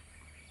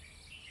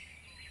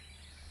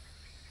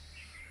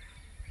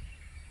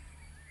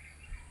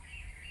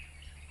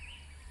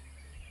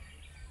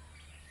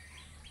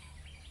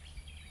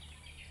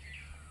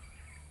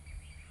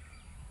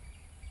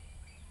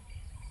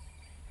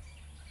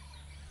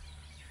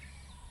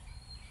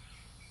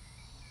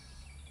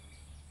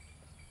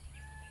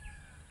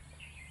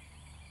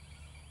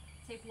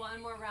 Take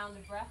one more round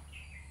of breath.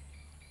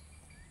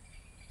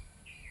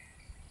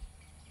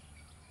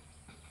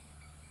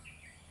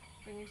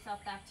 Bring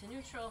yourself back to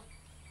neutral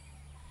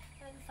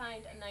and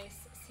find a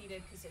nice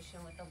seated position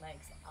with the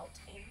legs out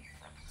in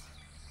front.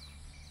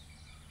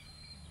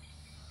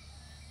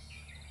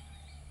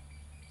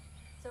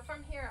 So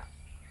from here,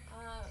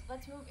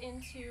 let's move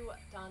into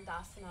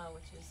Dandasana,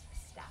 which is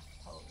staff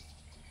pose.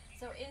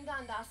 So in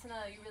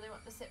Dandasana, you really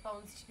want the sit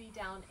bones to be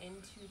down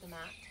into the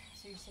mat.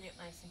 So you're sitting up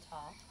nice and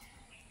tall.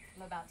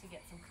 I'm about to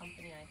get some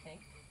company, I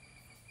think.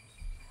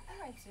 All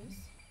right, Zeus.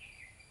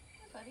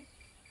 Hi, buddy.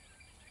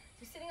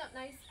 So sitting up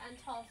nice and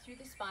tall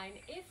through the spine.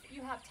 If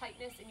you have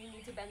tightness and you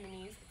need to bend the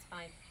knees, it's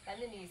fine.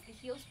 Bend the knees. The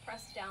heels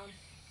press down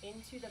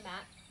into the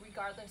mat,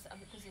 regardless of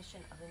the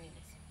position of the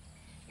knees.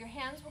 Your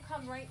hands will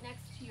come right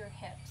next to your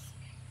hips,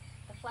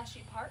 the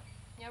fleshy part,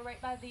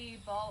 right by the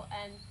ball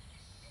and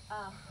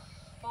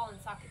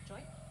socket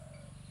joint.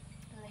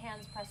 And the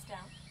hands press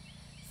down.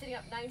 Sitting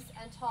up nice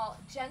and tall,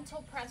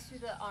 gentle press through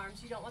the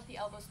arms. You don't want the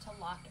elbows to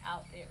lock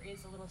out. There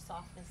is a little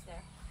softness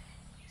there.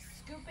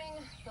 Scooping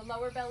the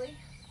lower belly,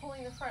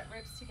 pulling the front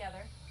ribs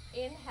together.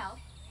 Inhale,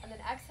 and then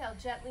exhale,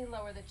 gently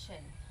lower the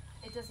chin.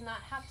 It does not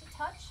have to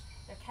touch.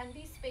 There can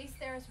be space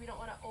there as we don't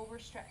want to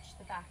overstretch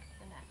the back of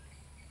the neck.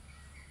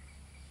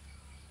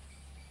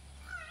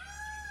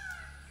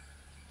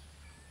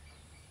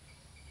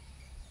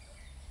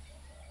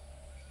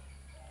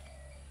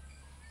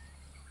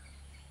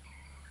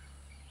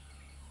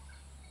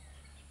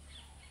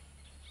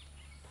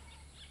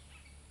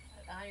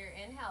 On your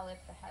inhale,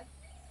 lift the head.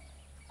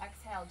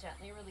 Exhale,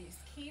 gently release.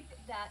 Keep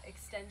that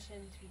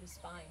extension through the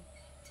spine.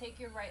 Take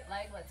your right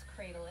leg, let's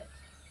cradle it.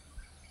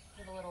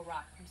 Give a little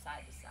rock from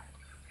side to side.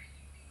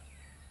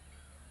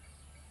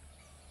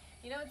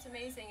 You know what's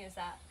amazing is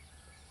that,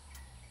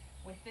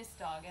 with this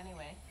dog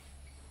anyway,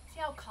 see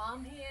how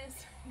calm he is?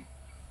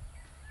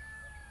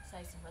 He's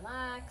nice and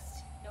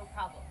relaxed, no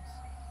problems.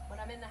 When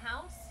I'm in the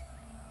house,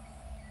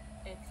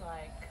 it's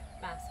like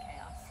mass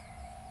chaos.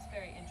 It's a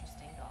very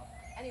interesting dog.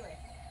 Anyway,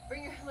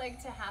 bring your leg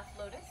to half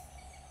lotus.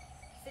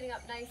 Sitting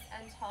up nice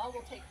and tall,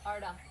 we'll take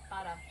Ardha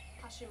Pada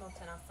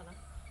Paschimottanasana.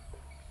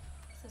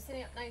 So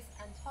sitting up nice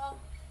and tall,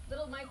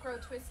 Little micro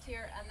twist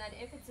here, and then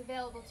if it's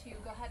available to you,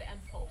 go ahead and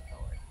fold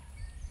forward.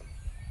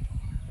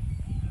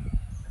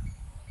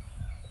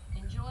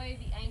 Enjoy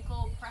the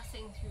ankle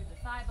pressing through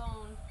the thigh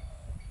bone.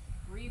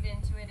 Breathe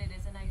into it. It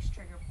is a nice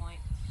trigger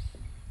point.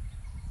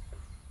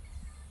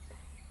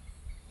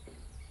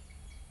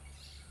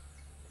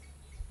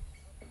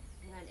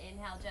 And then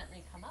inhale,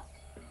 gently come up.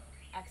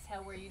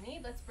 Exhale where you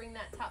need. Let's bring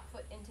that top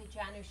foot into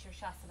Janu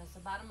Shirshasana.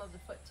 So bottom of the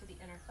foot to the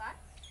inner thigh.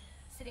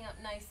 Sitting up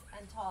nice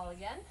and tall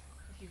again.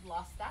 If you've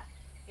lost that,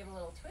 give a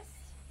little twist.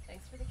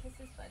 Thanks for the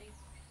kisses, buddy.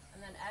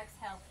 And then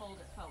exhale, fold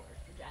it forward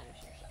for Janu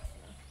Shirshasana.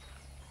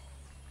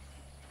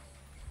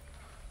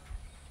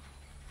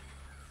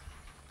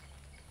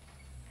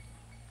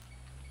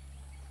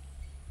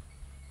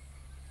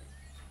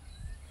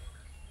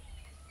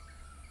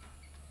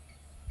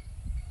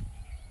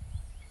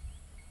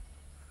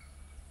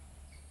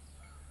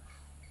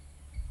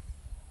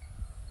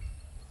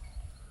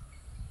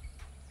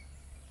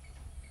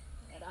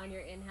 On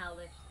your inhale,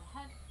 lift the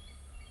head.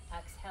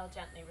 Exhale,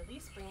 gently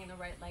release, bringing the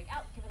right leg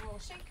out. Give it a little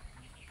shake.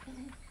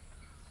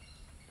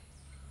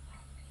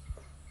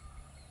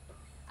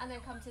 And then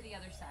come to the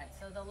other side.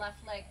 So the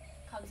left leg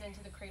comes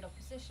into the cradle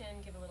position.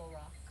 Give a little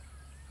rock.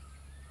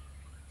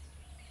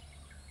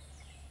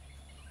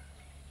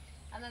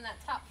 And then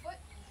that top foot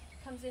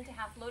comes into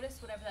half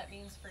lotus, whatever that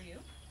means for you.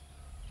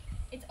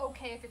 It's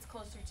okay if it's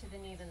closer to the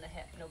knee than the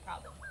hip, no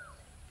problem.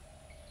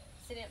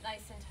 Sitting up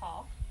nice and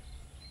tall.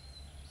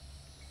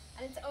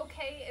 And it's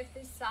okay if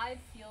this side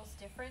feels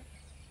different.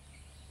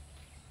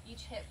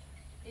 Each hip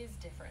is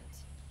different.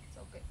 It's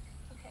all good.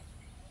 Okay.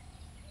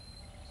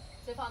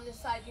 So if on this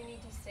side you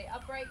need to stay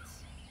upright,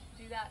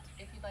 do that.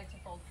 If you'd like to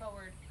fold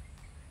forward,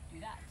 do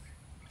that.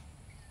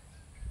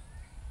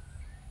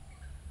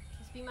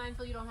 Just be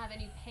mindful you don't have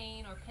any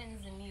pain or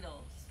pins and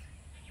needles.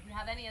 If you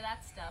have any of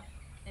that stuff,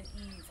 then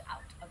ease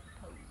out of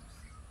the pose.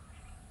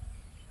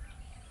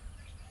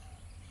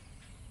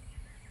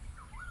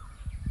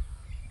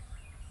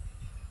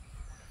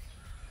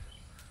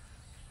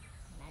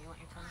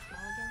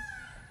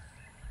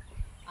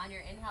 On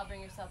your inhale,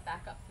 bring yourself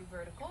back up through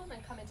vertical, and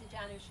then come into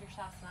Janu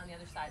Shirshasana on the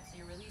other side. So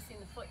you're releasing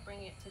the foot,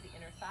 bringing it to the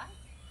inner thigh.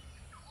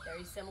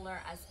 Very similar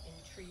as in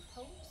tree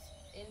pose.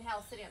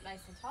 Inhale, sitting up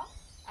nice and tall.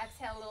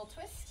 Exhale, a little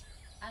twist,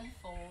 and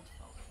fold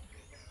forward.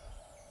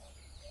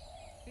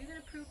 Are you going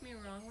to prove me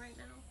wrong right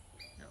now?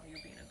 No, you're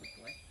being a good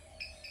boy.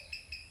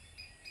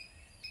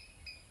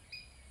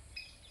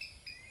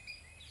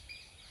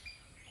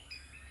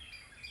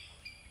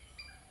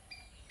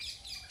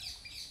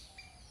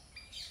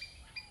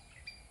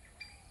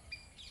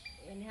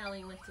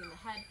 Inhaling, lifting the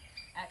head.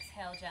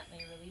 Exhale,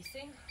 gently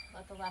releasing.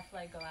 Let the left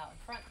leg go out in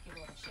front. Give a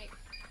little shake.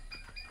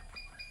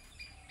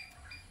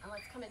 And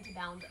let's come into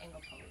bound angle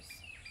pose.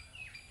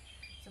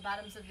 So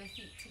bottoms of the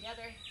feet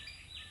together.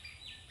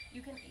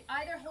 You can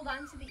either hold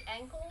on to the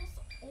ankles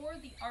or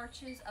the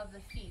arches of the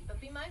feet, but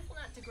be mindful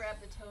not to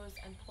grab the toes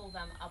and pull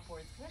them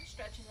upwards, because that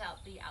stretches out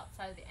the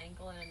outside of the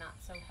ankle in a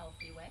not so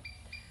healthy way.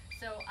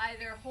 So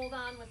either hold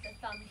on with the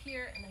thumb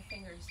here and the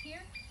fingers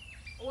here,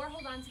 or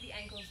hold on to the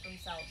ankles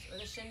themselves, or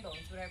the shin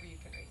bones, whatever you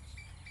can reach.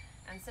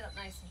 And sit up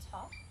nice and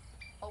tall.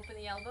 Open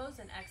the elbows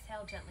and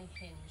exhale, gently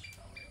hinge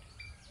forward.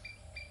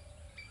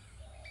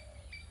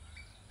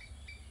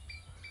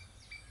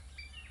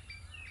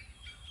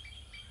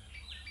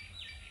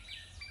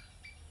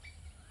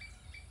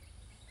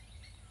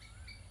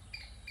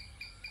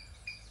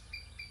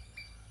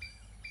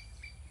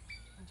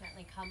 And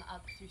gently come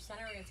up through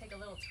center. We're going to take a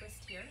little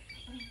twist here.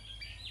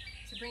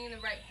 So bringing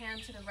the right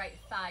hand to the right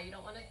thigh. You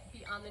don't want to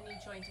be on the knee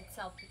joint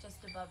itself, but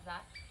just above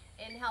that.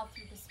 Inhale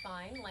through the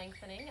spine,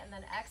 lengthening, and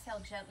then exhale,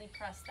 gently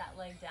press that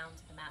leg down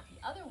to the mat.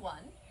 The other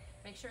one,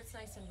 make sure it's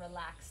nice and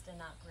relaxed and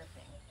not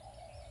gripping.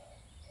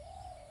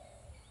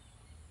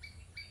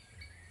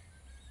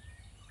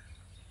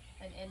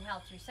 Then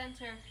inhale through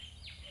center,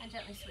 and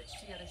gently switch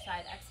to the other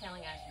side,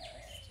 exhaling as you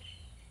twist.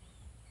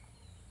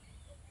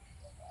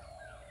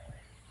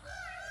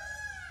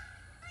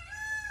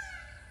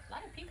 A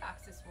lot of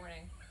peacocks this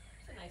morning.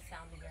 It's a nice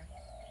sound to hear,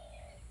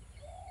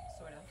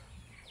 sort of.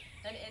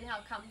 Then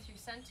inhale, come through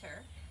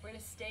center. We're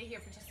going to stay here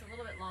for just a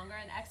little bit longer,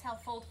 and exhale,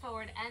 fold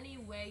forward any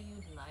way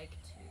you'd like to.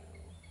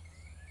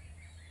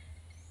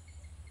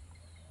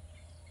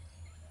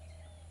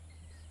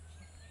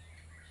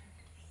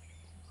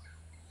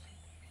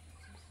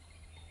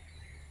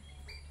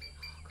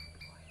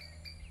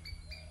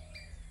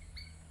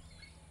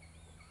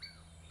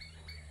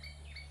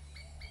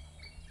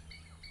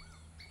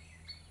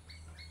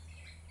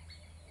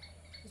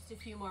 Just a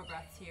few more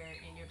breaths here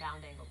in your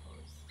bound angle pose.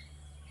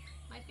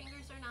 My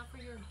fingers are not for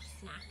your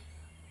snack.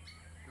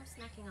 No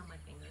snacking on my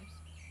fingers.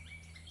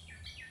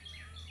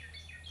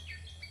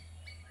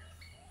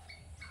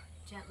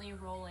 Gently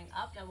rolling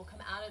up. Now we'll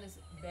come out of this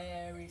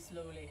very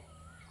slowly.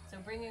 So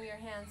bringing your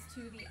hands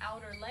to the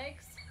outer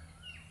legs.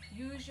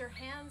 Use your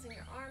hands and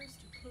your arms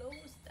to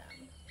close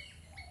them.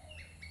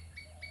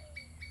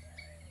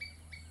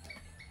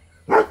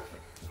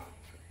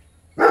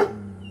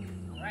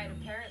 All right,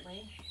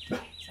 apparently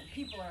some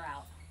people are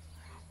out.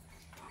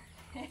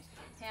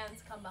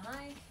 Hands come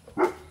behind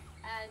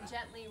and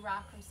gently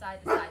rock from side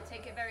to side.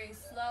 Take it very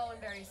slow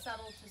and very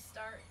subtle to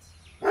start.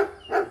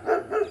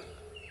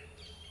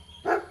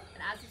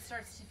 And as it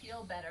starts to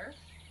feel better,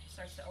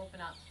 starts to open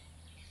up,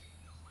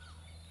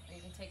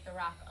 you can take the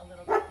rock a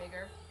little bit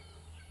bigger.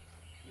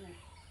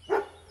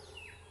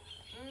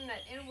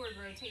 That inward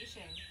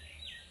rotation.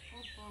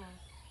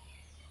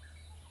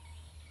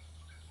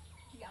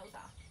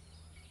 Yowza.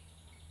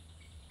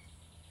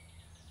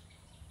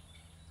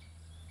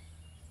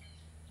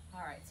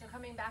 All right, so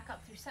coming back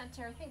up through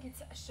center, I think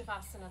it's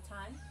Shavasana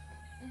time.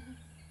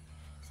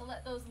 So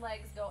let those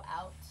legs go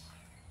out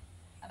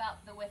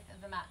about the width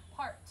of the mat.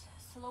 Part.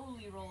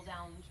 Slowly roll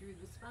down through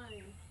the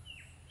spine.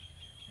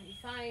 And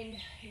find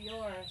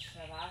your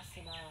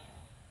Shavasana.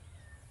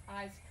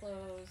 Eyes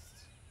closed,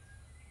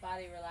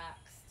 body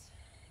relaxed.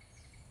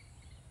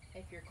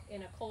 If you're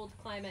in a cold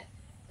climate,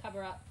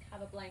 cover up,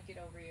 have a blanket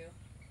over you,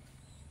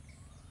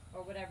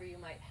 or whatever you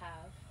might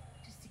have,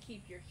 just to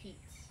keep your heat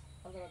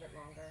a little bit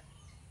longer.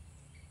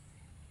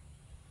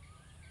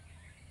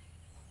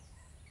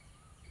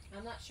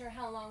 I'm not sure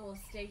how long we'll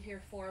stay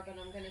here for, but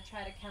I'm going to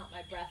try to count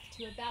my breath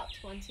to about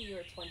 20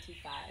 or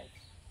 25.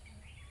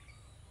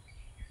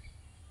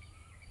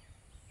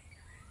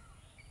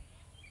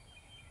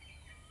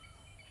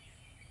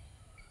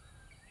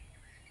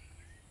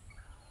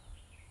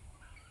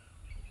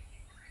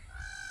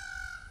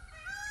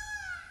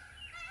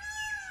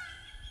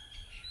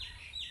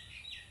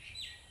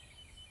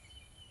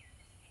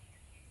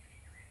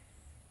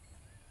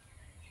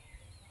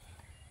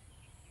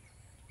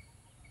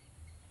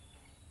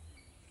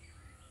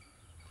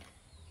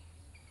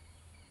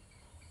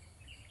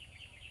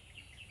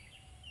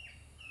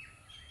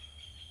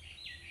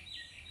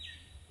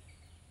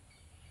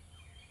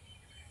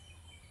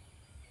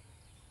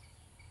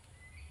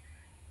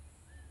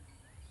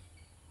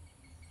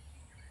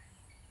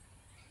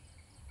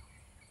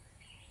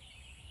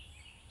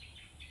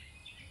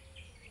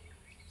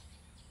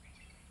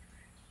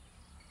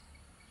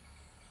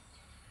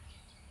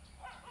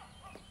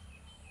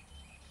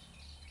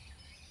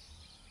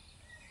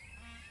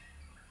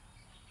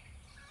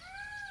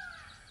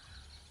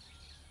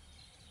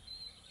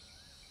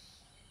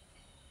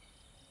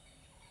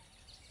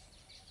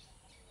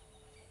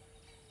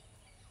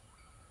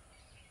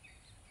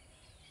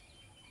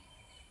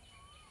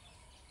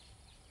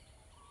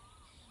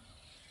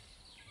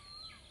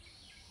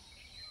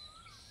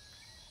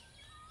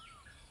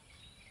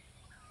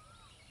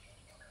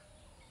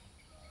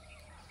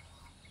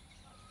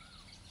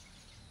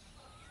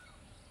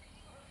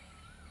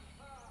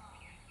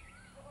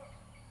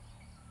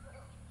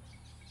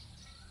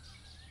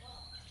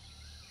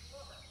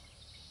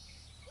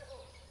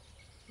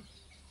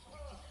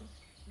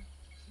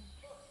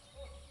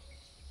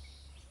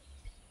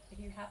 If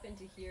you happen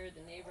to hear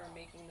the neighbor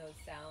making those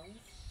sounds,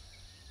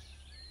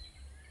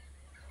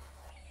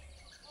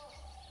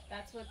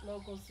 that's what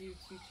locals do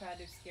to try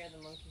to scare the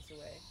monkeys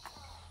away.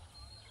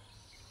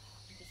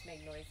 They just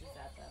make noises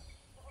at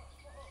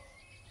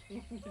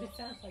them. But it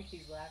sounds like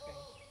he's laughing.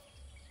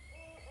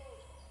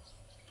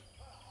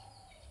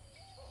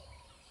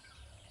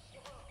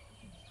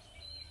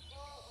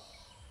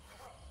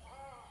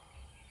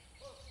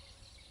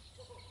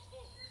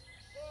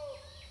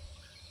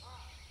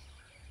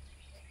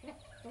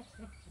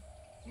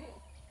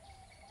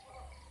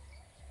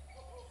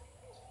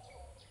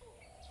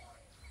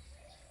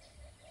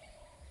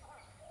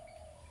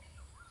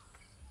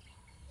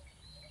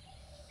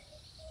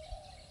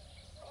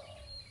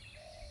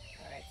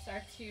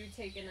 Start to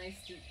take a nice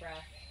deep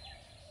breath.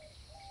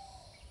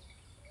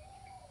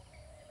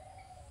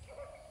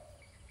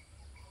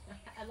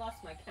 I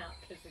lost my count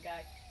because the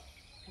guy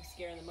who's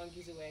scaring the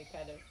monkeys away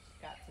kind of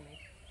got to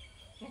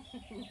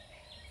me.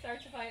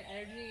 Start to find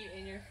energy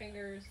in your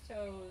fingers,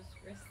 toes,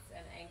 wrists,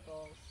 and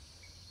ankles.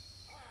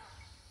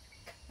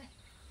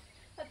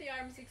 Let the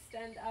arms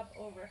extend up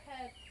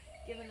overhead.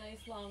 Give a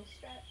nice long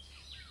stretch.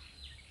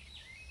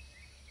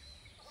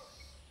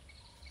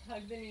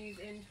 Hug the knees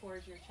in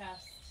towards your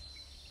chest.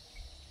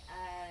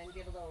 And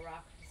give a little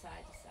rock from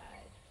side to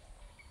side.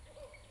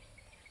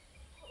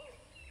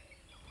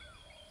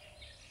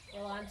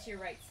 Roll onto your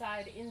right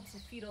side into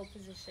fetal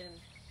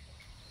position.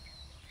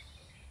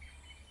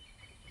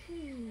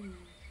 And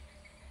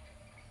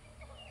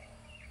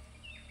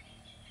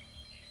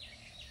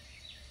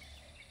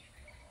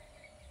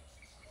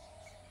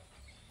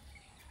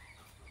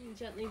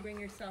gently bring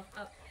yourself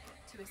up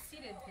to a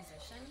seated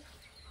position.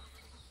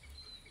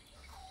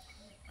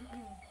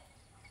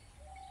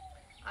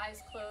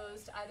 Eyes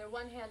closed, either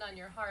one hand on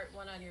your heart,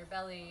 one on your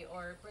belly,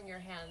 or bring your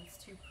hands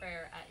to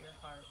prayer at your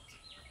heart.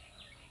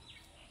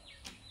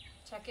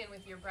 Check in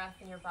with your breath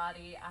and your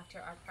body after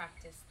our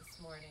practice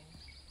this morning.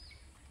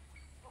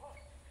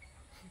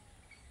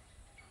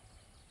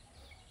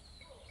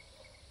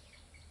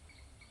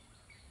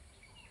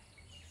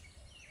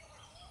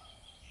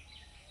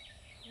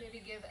 Maybe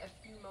give a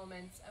few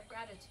moments of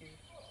gratitude,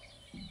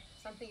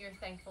 something you're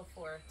thankful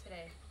for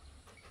today.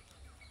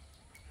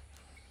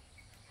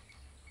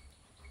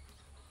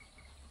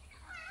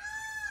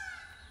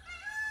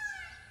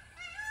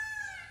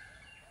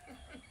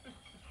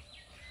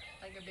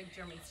 big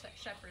German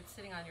Shepherd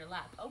sitting on your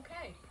lap.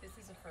 Okay, this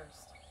is a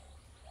first.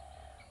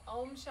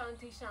 Om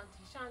Shanti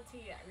Shanti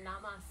Shanti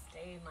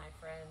Namaste, my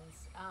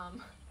friends.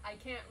 I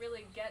can't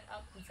really get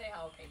up and say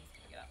hi. Okay, he's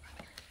gonna get up.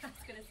 I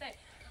was gonna say,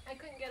 I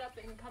couldn't get up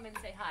and come and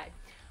say hi.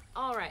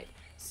 All right,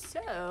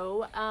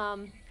 so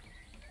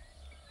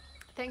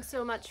thanks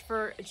so much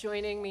for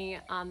joining me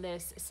on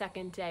this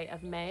second day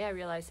of May. I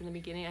realized in the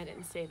beginning I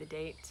didn't say the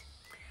date.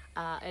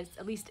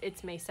 At least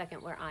it's May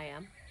 2nd where I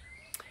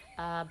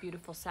am.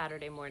 Beautiful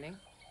Saturday morning.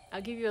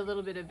 I'll give you a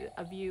little bit of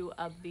a view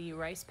of the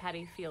rice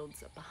paddy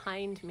fields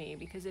behind me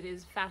because it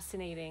is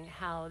fascinating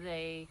how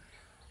they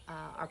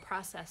are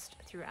processed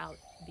throughout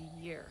the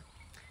year.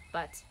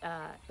 But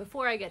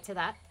before I get to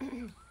that,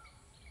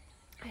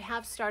 I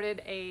have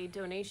started a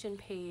donation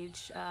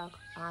page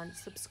on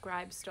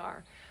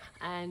Subscribestar.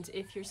 And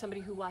if you're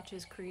somebody who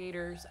watches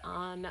creators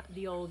on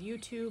the old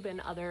YouTube and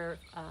other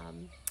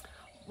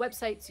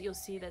websites, you'll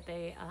see that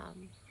they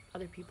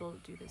other people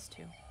do this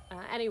too.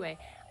 Anyway,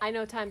 I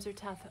know times are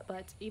tough,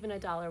 but even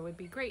 $1 would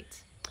be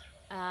great.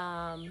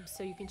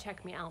 So you can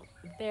check me out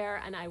there,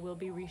 and I will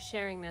be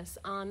resharing this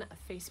on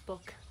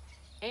Facebook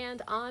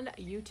and on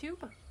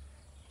YouTube,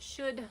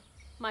 should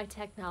my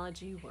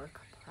technology work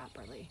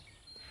properly.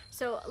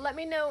 So let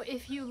me know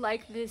if you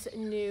like this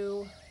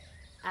new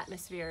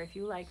atmosphere, if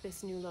you like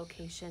this new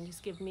location.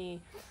 Just give me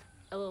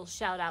a little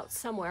shout out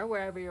somewhere,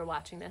 wherever you're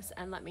watching this,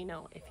 and let me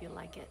know if you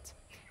like it.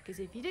 Because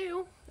if you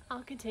do,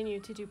 I'll continue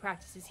to do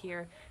practices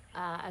here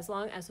as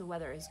long as the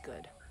weather is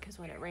good. Because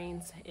when it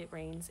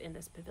rains in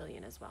this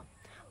pavilion as well.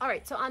 All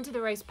right, so onto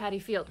the rice paddy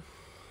field.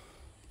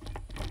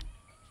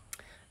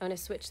 I'm going to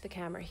switch the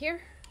camera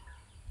here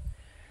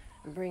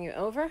and bring you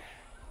over.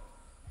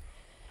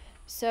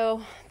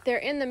 So they're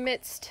in the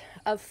midst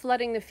of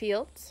flooding the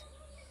fields.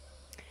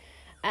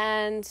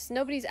 And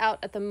nobody's out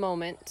at the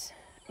moment,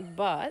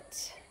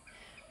 but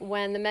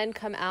when the men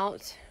come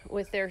out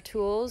with their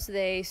tools,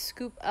 they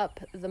scoop up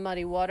the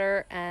muddy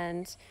water,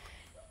 and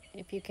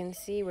if you can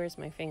see, where's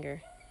my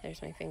finger?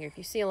 There's my finger. If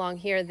you see along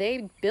here,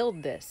 they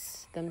build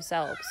this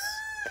themselves.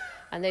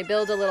 And they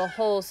build a little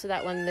hole so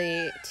that when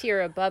the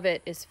tier above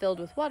it is filled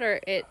with water,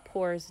 it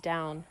pours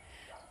down.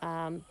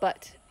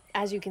 But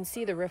as you can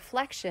see, the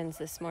reflections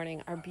this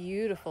morning are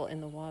beautiful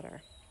in the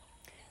water.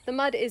 The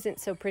mud isn't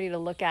so pretty to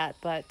look at,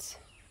 but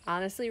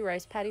honestly,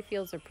 rice paddy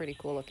fields are pretty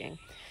cool looking.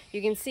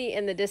 You can see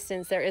in the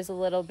distance there is a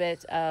little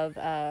bit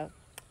of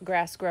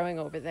grass growing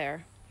over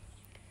there.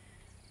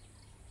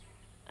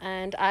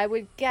 And I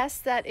would guess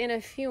that in a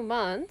few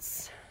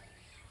months,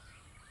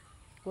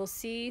 we'll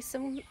see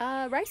some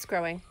rice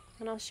growing.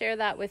 And I'll share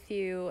that with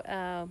you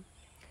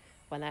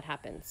when that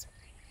happens.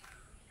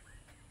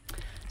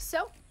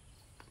 So,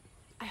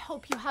 I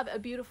hope you have a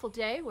beautiful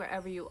day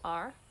wherever you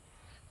are.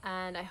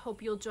 And I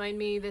hope you'll join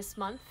me this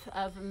month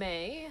of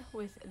May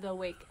with the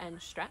Wake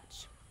and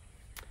Stretch.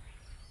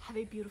 Have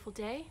a beautiful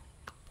day.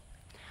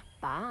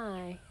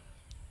 Bye.